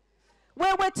equality,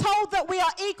 where we're told that we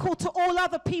are equal to all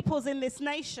other peoples in this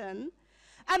nation,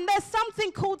 and there's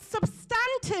something called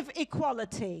substantive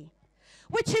equality,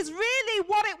 which is really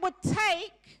what it would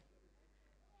take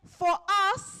for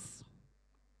us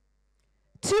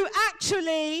to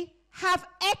actually have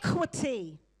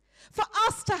equity, for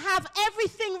us to have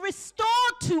everything restored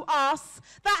to us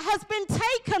that has been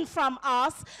taken from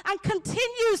us and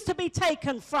continues to be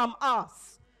taken from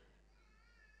us.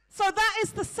 So that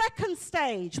is the second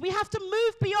stage. We have to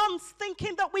move beyond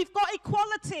thinking that we've got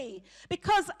equality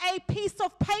because a piece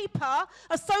of paper,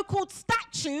 a so-called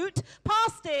statute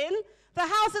passed in the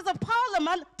Houses of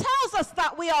Parliament tells us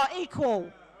that we are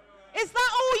equal. Is that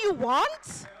all you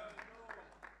want?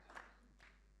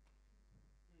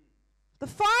 The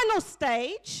final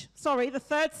stage, the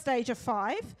third stage of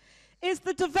 5, is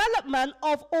the development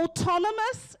of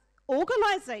autonomous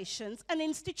organizations and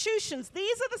institutions.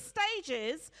 These are the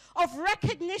stages of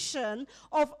recognition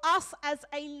of us as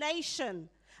a nation,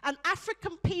 an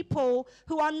African people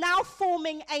who are now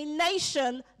forming a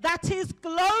nation that is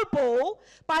global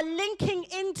by linking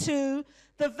into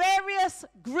the various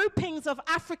groupings of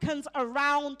Africans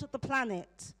around the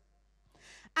planet.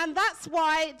 And that's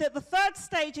why the third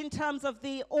stage in terms of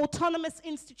the autonomous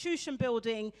institution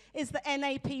building is the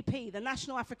NAPP, the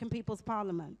National African Peoples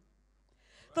Parliament.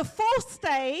 The fourth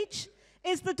stage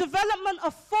is the development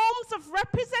of forms of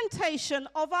representation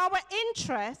of our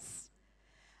interests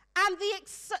and the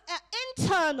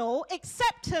internal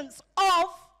acceptance of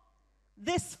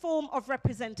this form of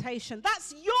representation.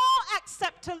 That's your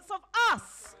acceptance of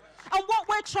us and what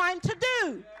we're trying to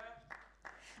do.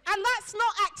 And that's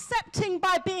not accepting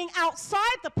by being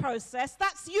outside the process,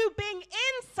 that's you being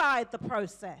inside the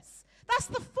process. That's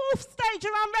the fourth stage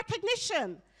around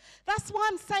recognition. That's why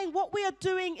I'm saying what we are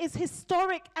doing is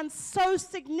historic and so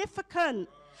significant.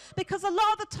 Because a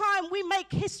lot of the time we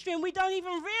make history and we don't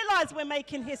even realize we're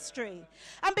making history.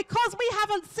 And because we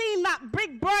haven't seen that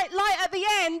big bright light at the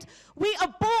end, we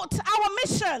abort our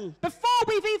mission before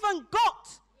we've even got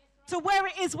to where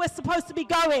it is we're supposed to be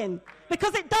going.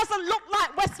 Because it doesn't look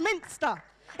like Westminster.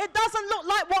 It doesn't look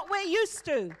like what we're used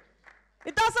to.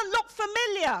 It doesn't look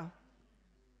familiar.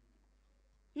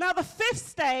 Now the fifth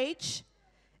stage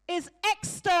is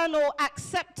external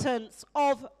acceptance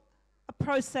of a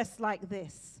process like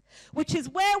this, which is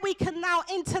where we can now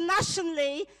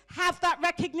internationally have that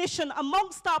recognition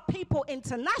amongst our people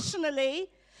internationally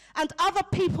and other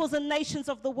peoples and nations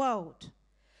of the world.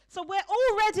 So we're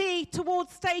already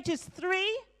towards stages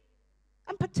 3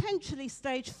 and potentially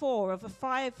stage 4 of a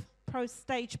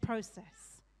 5-stage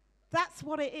process. That's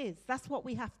what it is. That's what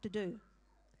we have to do.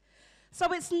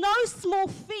 So it's no small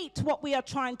feat what we are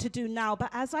trying to do now, but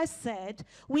as I said,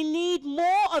 we need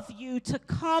more of you to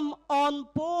come on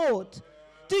board.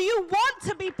 Do you want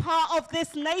to be part of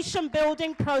this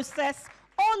nation-building process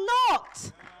or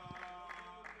not?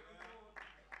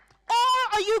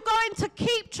 Or are you going to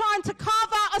keep trying to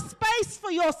carve out a space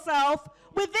for yourself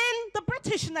within the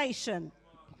British nation?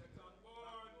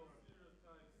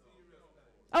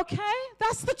 Okay,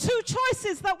 that's the two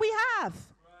choices that we have.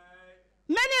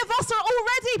 Many of us are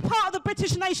already part of the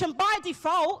British nation by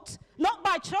default, not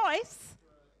by choice.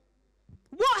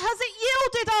 What has it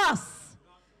yielded us?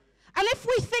 And if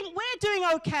we think we're doing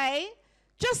okay,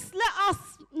 just let us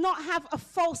not have a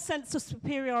false sense of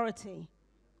superiority.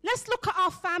 Let's look at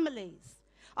our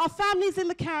families in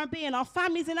the Caribbean, our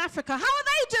families in Africa. How are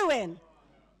they doing?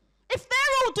 If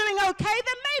they're all doing okay,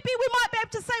 then maybe we might be able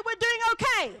to say we're doing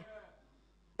okay.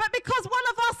 But because one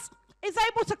of us is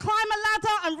able to climb a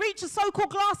ladder and reach a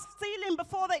so-called glass ceiling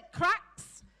before it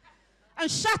cracks and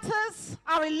shatters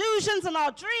our illusions and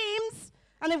our dreams,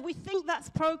 and if we think that's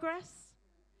progress.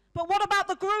 But what about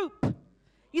the group?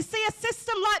 You see, a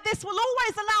system like this will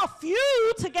always allow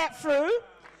few to get through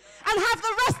and have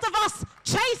the rest of us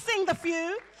chasing the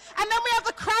few. And then we have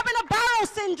the crab in a barrel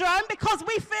syndrome because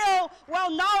we feel, well,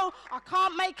 no, I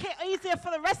can't make it easier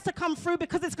for the rest to come through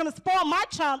because it's going to spoil my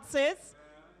chances.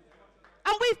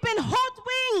 And we've been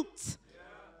hoodwinked.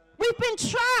 We've been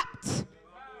trapped.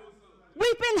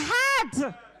 We've been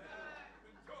had.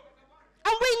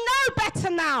 And we know better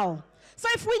now. So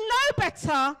if we know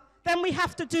better, then we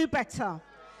have to do better.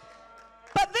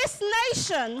 But this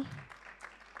nation,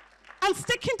 and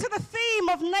sticking to the theme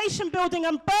of nation building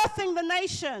and birthing the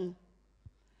nation,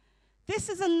 This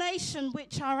is a nation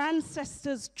which our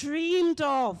ancestors dreamed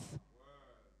of.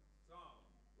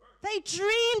 They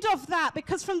dreamed of that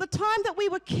because from the time that we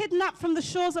were kidnapped from the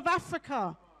shores of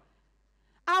Africa,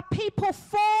 our people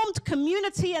formed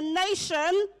community and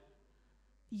nation,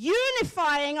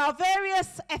 unifying our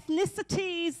various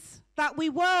ethnicities that we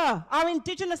were, our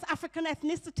indigenous African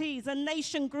ethnicities and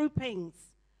nation groupings.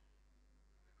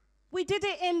 We did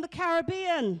it in the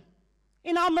Caribbean,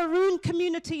 in our maroon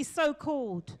communities,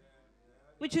 so-called,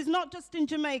 which is not just in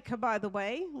Jamaica, by the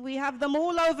way. We have them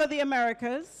all over the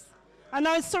Americas. I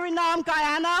know in Suriname,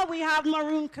 Guyana, we have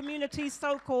maroon communities,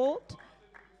 so-called.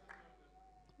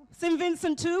 St.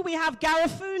 Vincent too, we have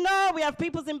Garifuna, we have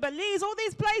peoples in Belize, all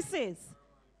these places.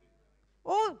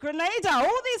 All Grenada,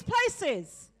 all these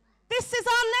places. This is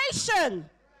our nation.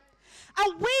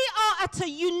 And we are at a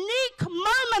unique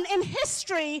moment in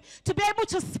history to be able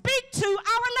to speak to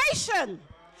our nation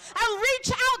and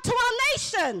reach out to our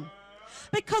nation.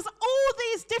 Because all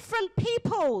these different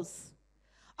peoples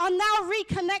are now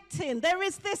reconnecting. There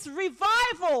is this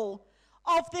revival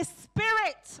of this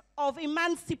spirit of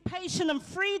emancipation and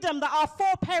freedom that our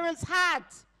foreparents had.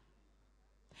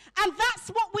 And that's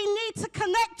what we need to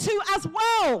connect to as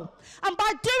well. And by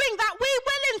doing that, we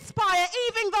will inspire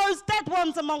even those dead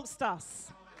ones amongst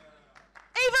us.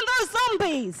 Even those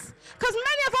zombies. Because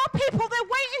many of our people, they're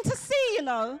waiting to see, you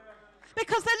know.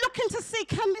 Because they're looking to see,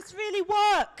 can this really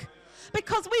work?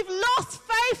 Because we've lost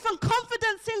faith and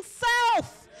confidence in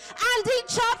self and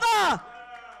each other.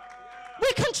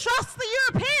 We can trust the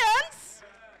Europeans.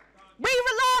 We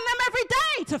rely on them every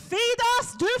day to feed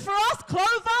us, do for us,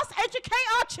 clothe us, educate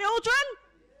our children.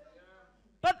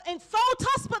 But insult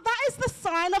us, but that is the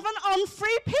sign of an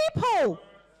unfree people.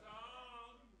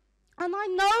 And I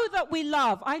know that we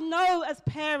love. I know as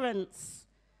parents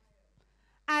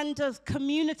and as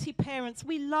community parents,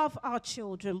 we love our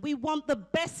children. We want the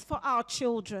best for our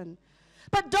children.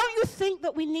 But don't you think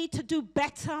that we need to do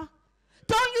better?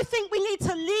 Don't you think we need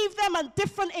to leave them a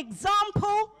different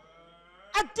example?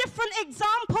 A different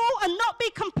example and not be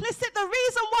complicit. The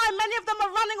reason why many of them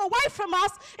are running away from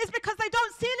us is because they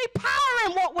don't see any power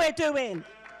in what we're doing.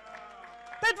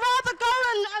 They'd rather go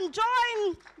and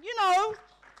join, you know,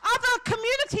 other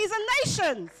communities and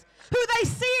nations who they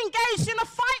see engaged in a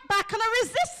fight back and a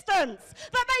resistance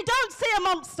that they don't see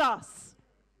amongst us.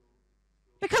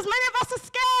 Because many of us are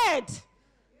scared.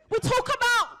 We talk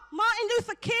about Martin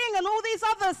Luther King and all these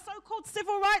other so-called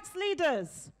civil rights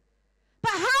leaders.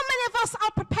 But how many of us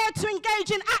are prepared to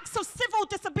engage in acts of civil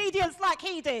disobedience like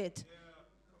he did?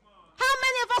 How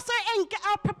many of us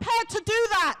are prepared to do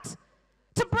that?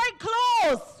 To break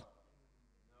laws?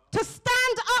 To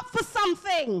stand up for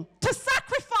something? To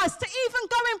sacrifice? To even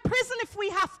go in prison if we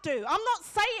have to? I'm not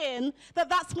saying that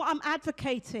that's what I'm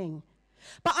advocating.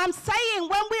 But I'm saying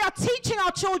when we are teaching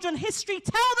our children history,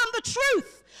 tell them the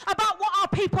truth about what our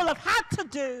people have had to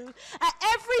do. At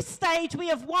every stage we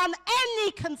have won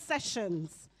any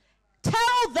concessions.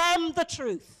 Tell them the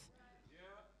truth.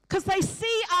 Because they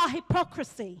see our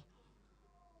hypocrisy.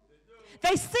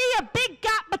 They see a big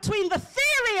gap between the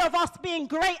theory of us being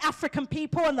great African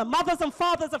people and the mothers and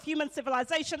fathers of human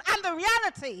civilization and the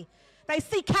reality. They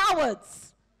see cowards.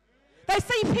 They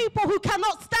see people who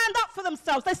cannot stand up for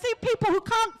themselves. They see people who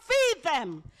can't feed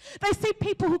them. They see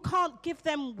people who can't give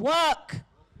them work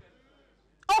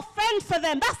or fend for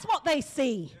them. That's what they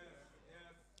see.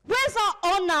 Where's our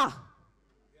honor?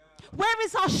 Where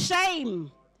is our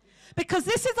shame? Because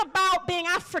this is about being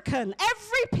African.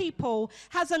 Every people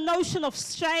has a notion of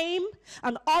shame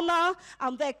and honor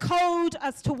and their code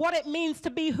as to what it means to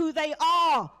be who they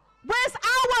are. Where's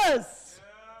ours?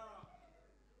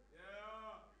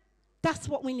 That's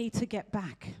what we need to get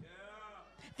back.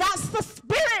 That's the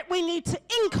spirit we need to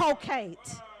inculcate.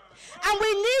 And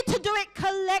we need to do it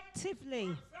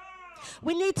collectively.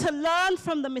 We need to learn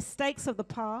from the mistakes of the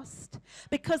past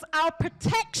because our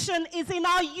protection is in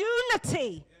our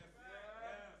unity.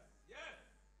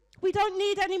 We don't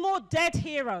need any more dead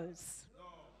heroes.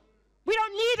 We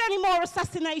don't need any more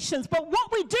assassinations. But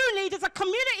what we do need is a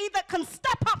community that can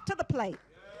step up to the plate.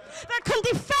 That can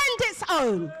defend its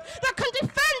own, that can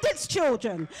defend its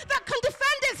children, that can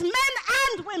defend its men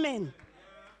and women.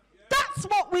 That's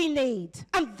what we need,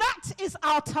 and that is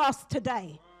our task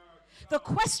today. The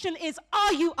question is,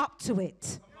 are you up to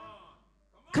it?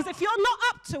 Because if you're not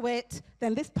up to it,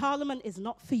 then this parliament is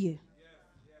not for you.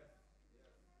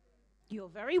 You're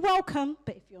very welcome,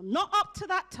 but if you're not up to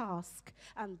that task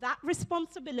and that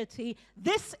responsibility,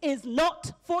 this is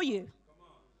not for you.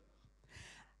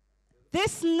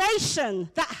 This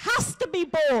nation that has to be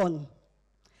born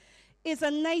is a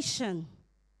nation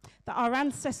that our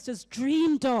ancestors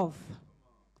dreamed of.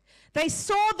 They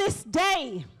saw this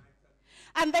day,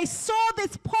 and they saw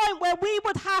this point where we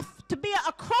would have to be at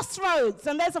a crossroads,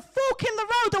 and there's a fork in the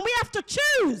road, and we have to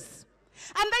choose.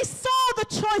 And they saw the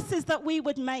choices that we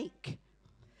would make.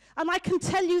 And I can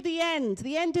tell you the end.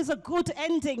 The end is a good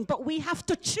ending, but we have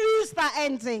to choose that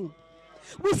ending.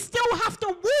 We still have to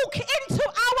walk into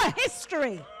our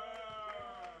history.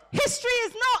 History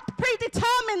is not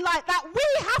predetermined like that.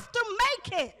 We have to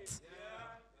make it.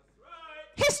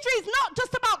 History is not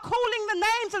just about calling the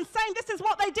names and saying this is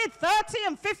what they did 30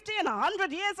 and 50 and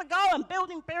 100 years ago and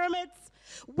building pyramids.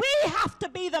 We have to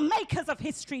be the makers of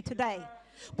history today.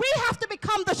 We have to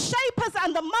become the shapers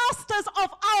and the masters of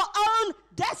our own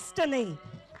destiny.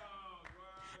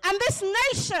 And this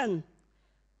nation,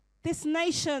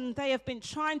 they have been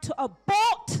trying to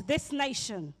abort this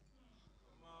nation.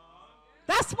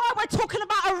 That's why we're talking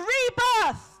about a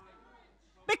rebirth.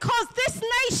 Because this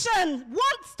nation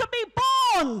wants to be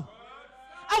born.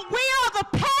 And we are the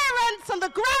parents and the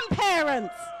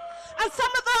grandparents. And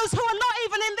some of those who are not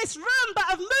even in this room but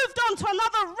have moved on to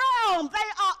another realm, they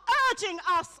are urging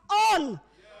us on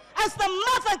as the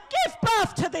mother give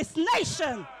birth to this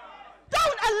nation.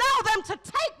 Don't allow them to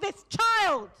take this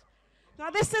child. Now,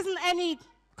 this isn't any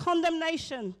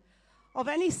condemnation of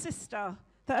any sister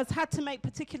that has had to make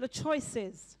particular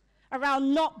choices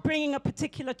around not bringing a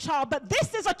particular child, but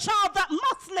this is a child that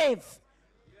must live.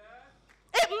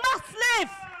 It must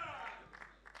live.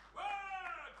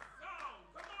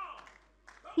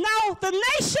 Now, the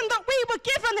nation that we were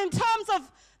given in terms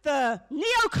of the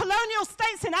neo-colonial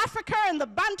states in Africa and the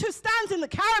Bantustans in the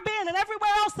Caribbean and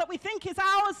everywhere else that we think is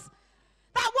ours,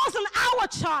 that wasn't our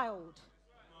child.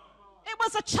 It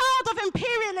was a child of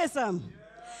imperialism.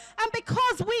 And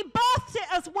because we birthed it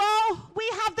as well, we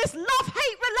have this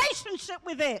love-hate relationship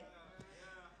with it.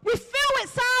 We feel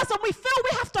it's ours and we feel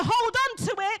we have to hold on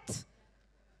to it.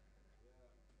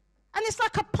 And it's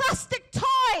like a plastic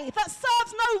toy that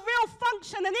serves no real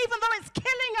function. And even though it's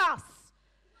killing us,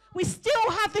 we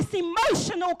still have this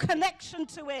emotional connection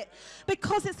to it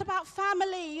because it's about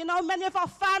family. You know, many of our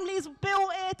families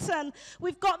built it and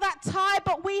we've got that tie,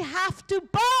 but we have to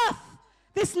birth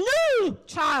this new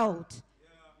child.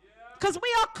 Because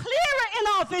we are clearer in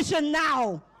our vision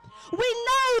now. We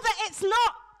know that it's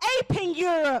not aping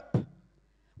Europe.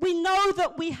 We know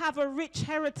that we have a rich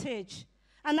heritage,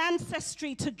 an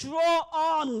ancestry to draw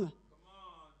on.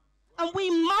 And we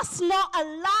must not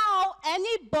allow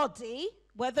anybody,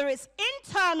 whether it's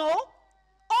internal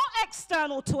or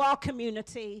external to our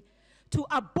community, to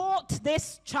abort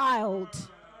this child.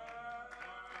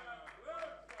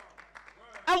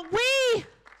 And we,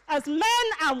 as men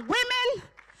and women,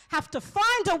 have to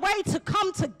find a way to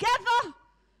come together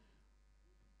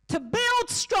to build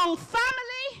strong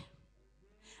family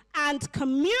and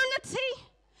community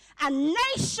and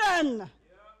nation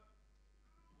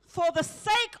for the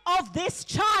sake of this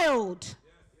child.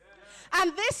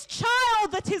 And this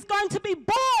child that is going to be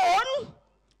born,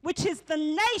 which is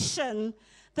the nation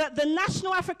that the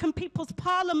National Afrikan Peoples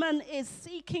Parliament is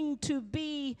seeking to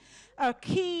be a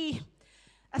key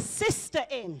sister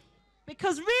in.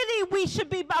 Because really we should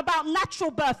be about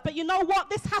natural birth, but you know what?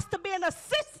 This has to be an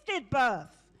assisted birth.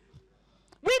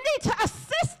 We need to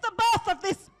assist the birth of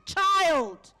this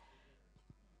child.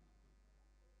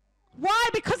 Why?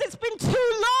 Because it's been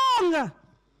too long.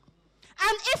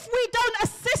 And if we don't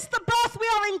assist the birth, we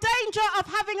are in danger of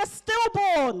having a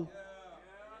stillborn.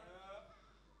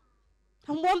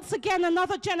 And once again,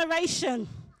 another generation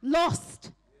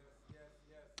lost.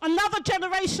 Another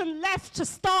generation left to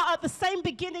start at the same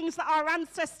beginnings that our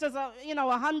ancestors,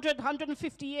 100,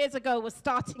 150 years ago were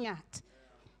starting at.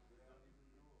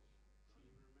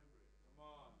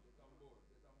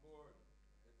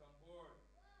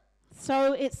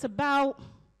 So it's about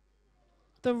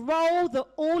the role that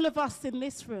all of us in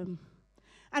this room,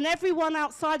 and everyone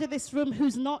outside of this room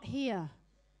who's not here,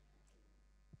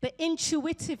 but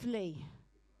intuitively,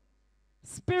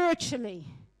 spiritually,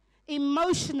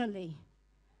 emotionally,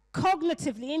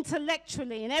 cognitively,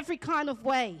 intellectually, in every kind of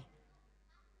way,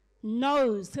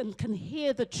 knows and can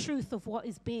hear the truth of what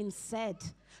is being said,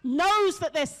 knows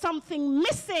that there's something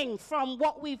missing from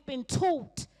what we've been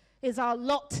taught is our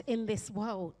lot in this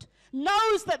world,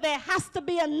 knows that there has to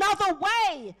be another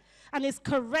way, and is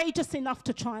courageous enough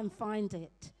to try and find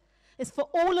it. It's for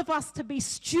all of us to be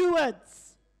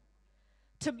stewards,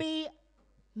 to be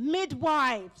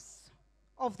midwives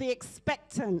of the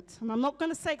expectant. And I'm not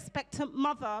going to say expectant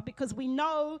mother, because we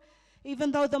know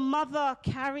even though the mother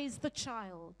carries the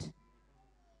child,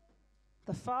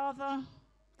 the father,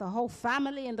 the whole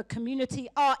family and the community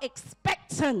are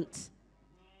expectant.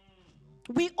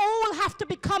 We all have to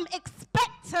become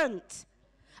expectant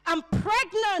and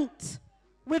pregnant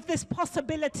with this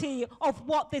possibility of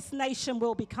what this nation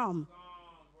will become.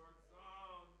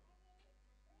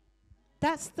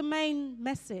 That's the main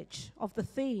message of the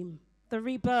theme, the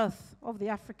rebirth of the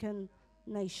African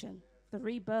nation, the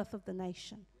rebirth of the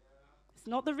nation. It's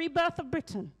not the rebirth of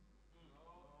Britain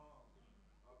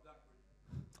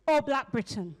or Black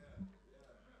Britain.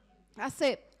 That's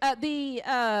it. At the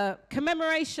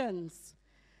commemorations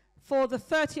for the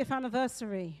 30th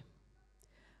anniversary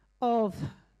of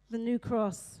the New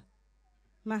Cross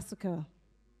massacre,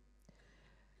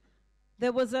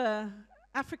 there was an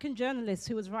African journalist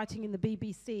who was writing in the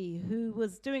BBC who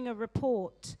was doing a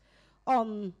report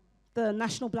on the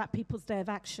National Black Peoples Day of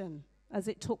Action as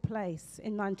it took place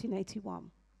in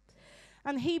 1981.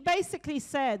 And he basically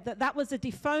said that that was a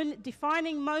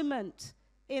defining moment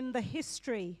in the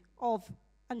history of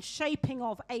and shaping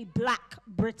of a Black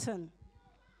Britain.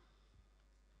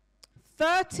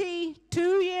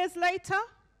 32 years later,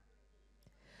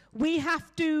 we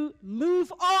have to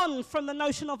move on from the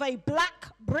notion of a Black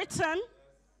Britain.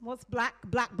 What's black?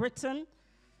 Black Britain.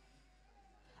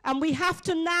 And we have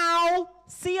to now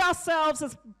see ourselves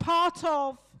as part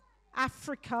of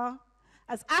Africa,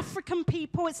 as African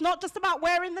people. It's not just about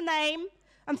wearing the name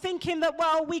and thinking that,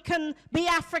 well, we can be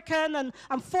African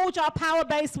and forge our power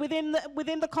base within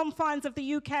the confines of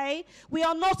the UK. We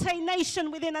are not a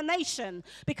nation within a nation,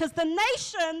 because the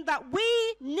nation that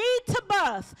we need to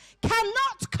birth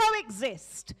cannot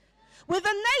coexist with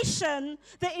a nation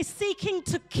that is seeking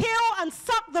to kill and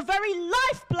suck the very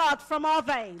lifeblood from our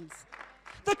veins.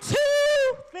 The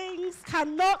two things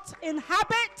cannot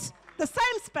inhabit the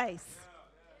same space.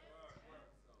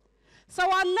 So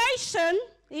our nation,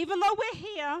 even though we're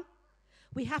here,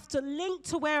 we have to link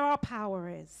to where our power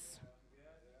is.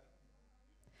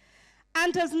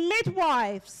 And as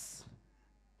midwives,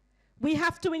 we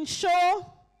have to ensure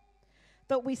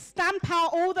that we stamp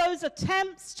out all those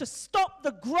attempts to stop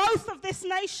the growth of this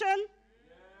nation.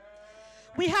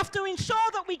 We have to ensure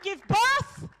that we give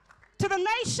birth to the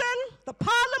nation, the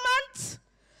parliament,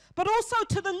 but also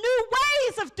to the new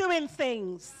ways of doing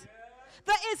things.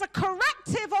 That is a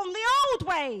corrective on the old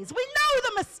ways. We know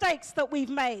the mistakes that we've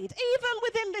made, even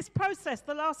within this process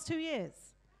the last 2 years.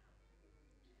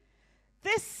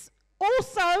 This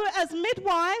also, as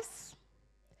midwives,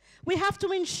 we have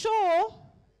to ensure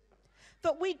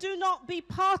that we do not be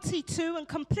party to and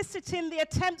complicit in the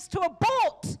attempts to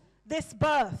abort this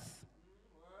birth.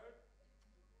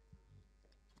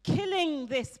 Killing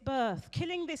this birth,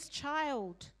 killing this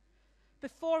child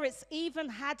before it's even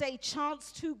had a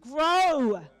chance to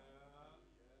grow.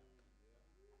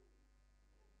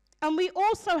 And we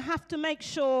also have to make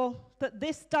sure that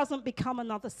this doesn't become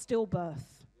another stillbirth,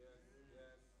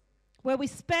 where we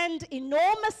spend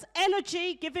enormous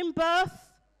energy giving birth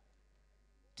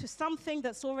to something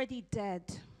that's already dead.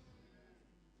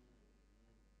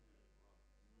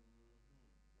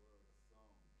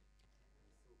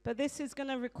 But this is going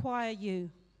to require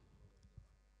you.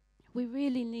 We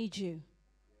really need you.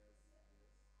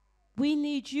 We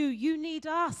need you. You need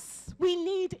us. We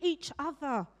need each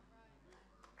other.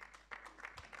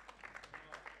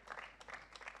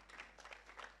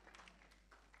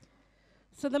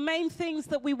 So the main things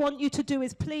that we want you to do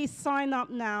is please sign up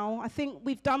now. I think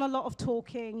we've done a lot of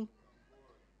talking.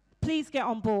 Please get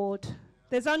on board.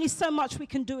 There's only so much we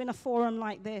can do in a forum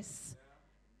like this.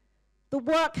 The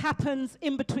work happens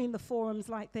in between the forums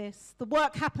like this. The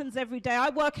work happens every day. I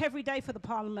work every day for the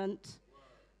Parliament.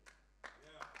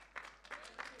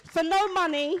 For no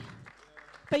money.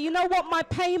 But you know what my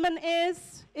payment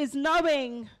is? Is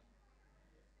knowing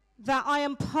that I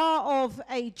am part of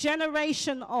a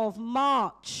generation of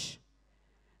march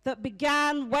that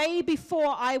began way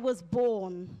before I was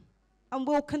born and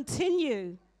will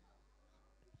continue,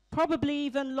 probably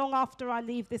even long after I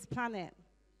leave this planet.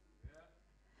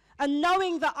 And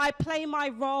knowing that I play my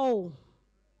role.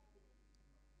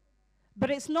 But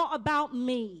it's not about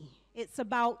me. It's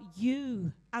about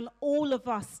you and all of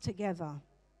us together.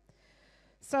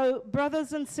 So,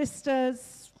 brothers and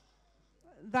sisters,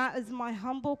 that is my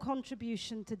humble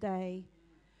contribution today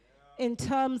in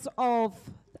terms of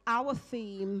our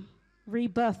theme,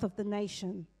 Rebirth of the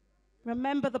Nation.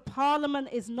 Remember, the Parliament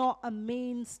is not a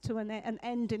means to an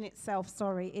end in itself,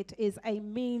 sorry. It is a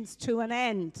means to an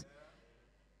end.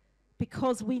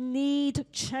 Because we need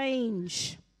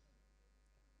change.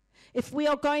 If we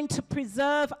are going to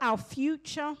preserve our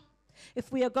future,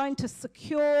 if we are going to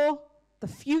secure the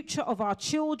future of our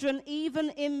children, even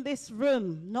in this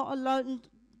room, not alone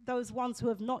those ones who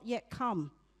have not yet come,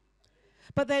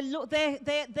 but they're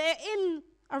in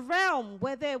a realm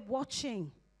where they're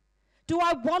watching. Do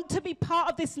I want to be part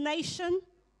of this nation?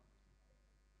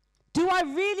 Do I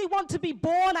really want to be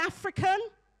born African?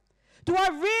 Do I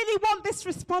really want this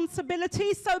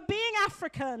responsibility? So being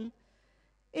African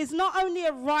is not only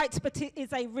a right, but it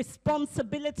is a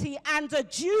responsibility and a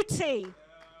duty.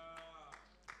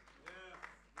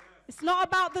 It's not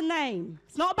about the name.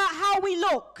 It's not about how we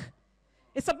look.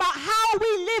 It's about how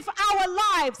we live our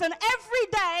lives. And every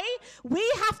day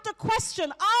we have to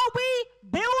question, are we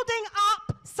building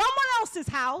up someone else's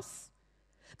house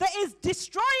that is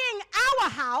destroying our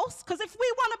house? Because if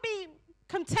we want to be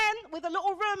content with a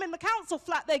little room in the council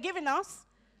flat they're giving us,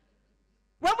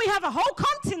 when we have a whole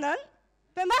continent,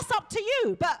 then that's up to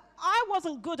you. But I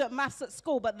wasn't good at maths at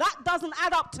school, but that doesn't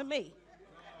add up to me.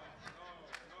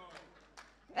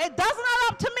 It doesn't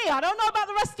add up to me. I don't know about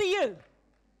the rest of you.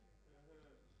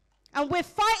 And we're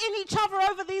fighting each other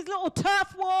over these little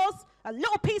turf wars, a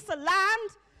little piece of land,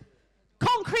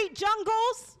 concrete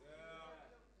jungles.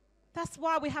 That's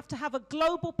why we have to have a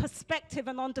global perspective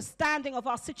and understanding of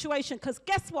our situation. Because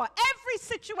guess what? Every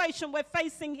situation we're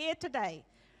facing here today,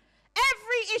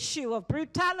 every issue of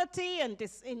brutality and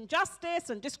injustice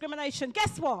and discrimination,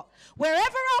 guess what? Wherever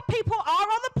our people are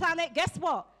on the planet, guess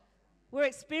what? We're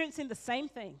experiencing the same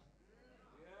thing.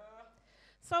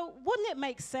 So wouldn't it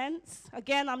make sense?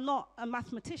 Again, I'm not a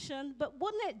mathematician, but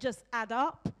wouldn't it just add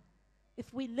up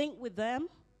if we link with them?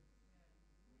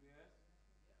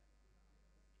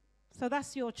 So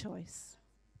that's your choice.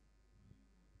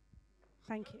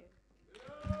 Thank you.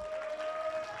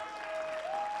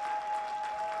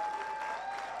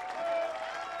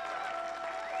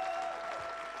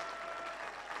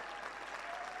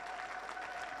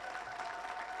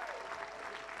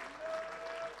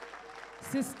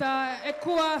 Sister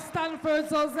Ekua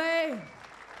Stanford-Xosei.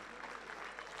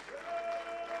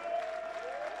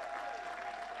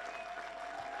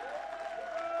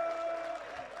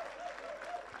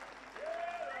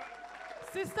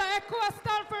 Sister Ekua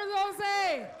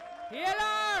Stanford-Xosei.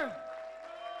 Healer.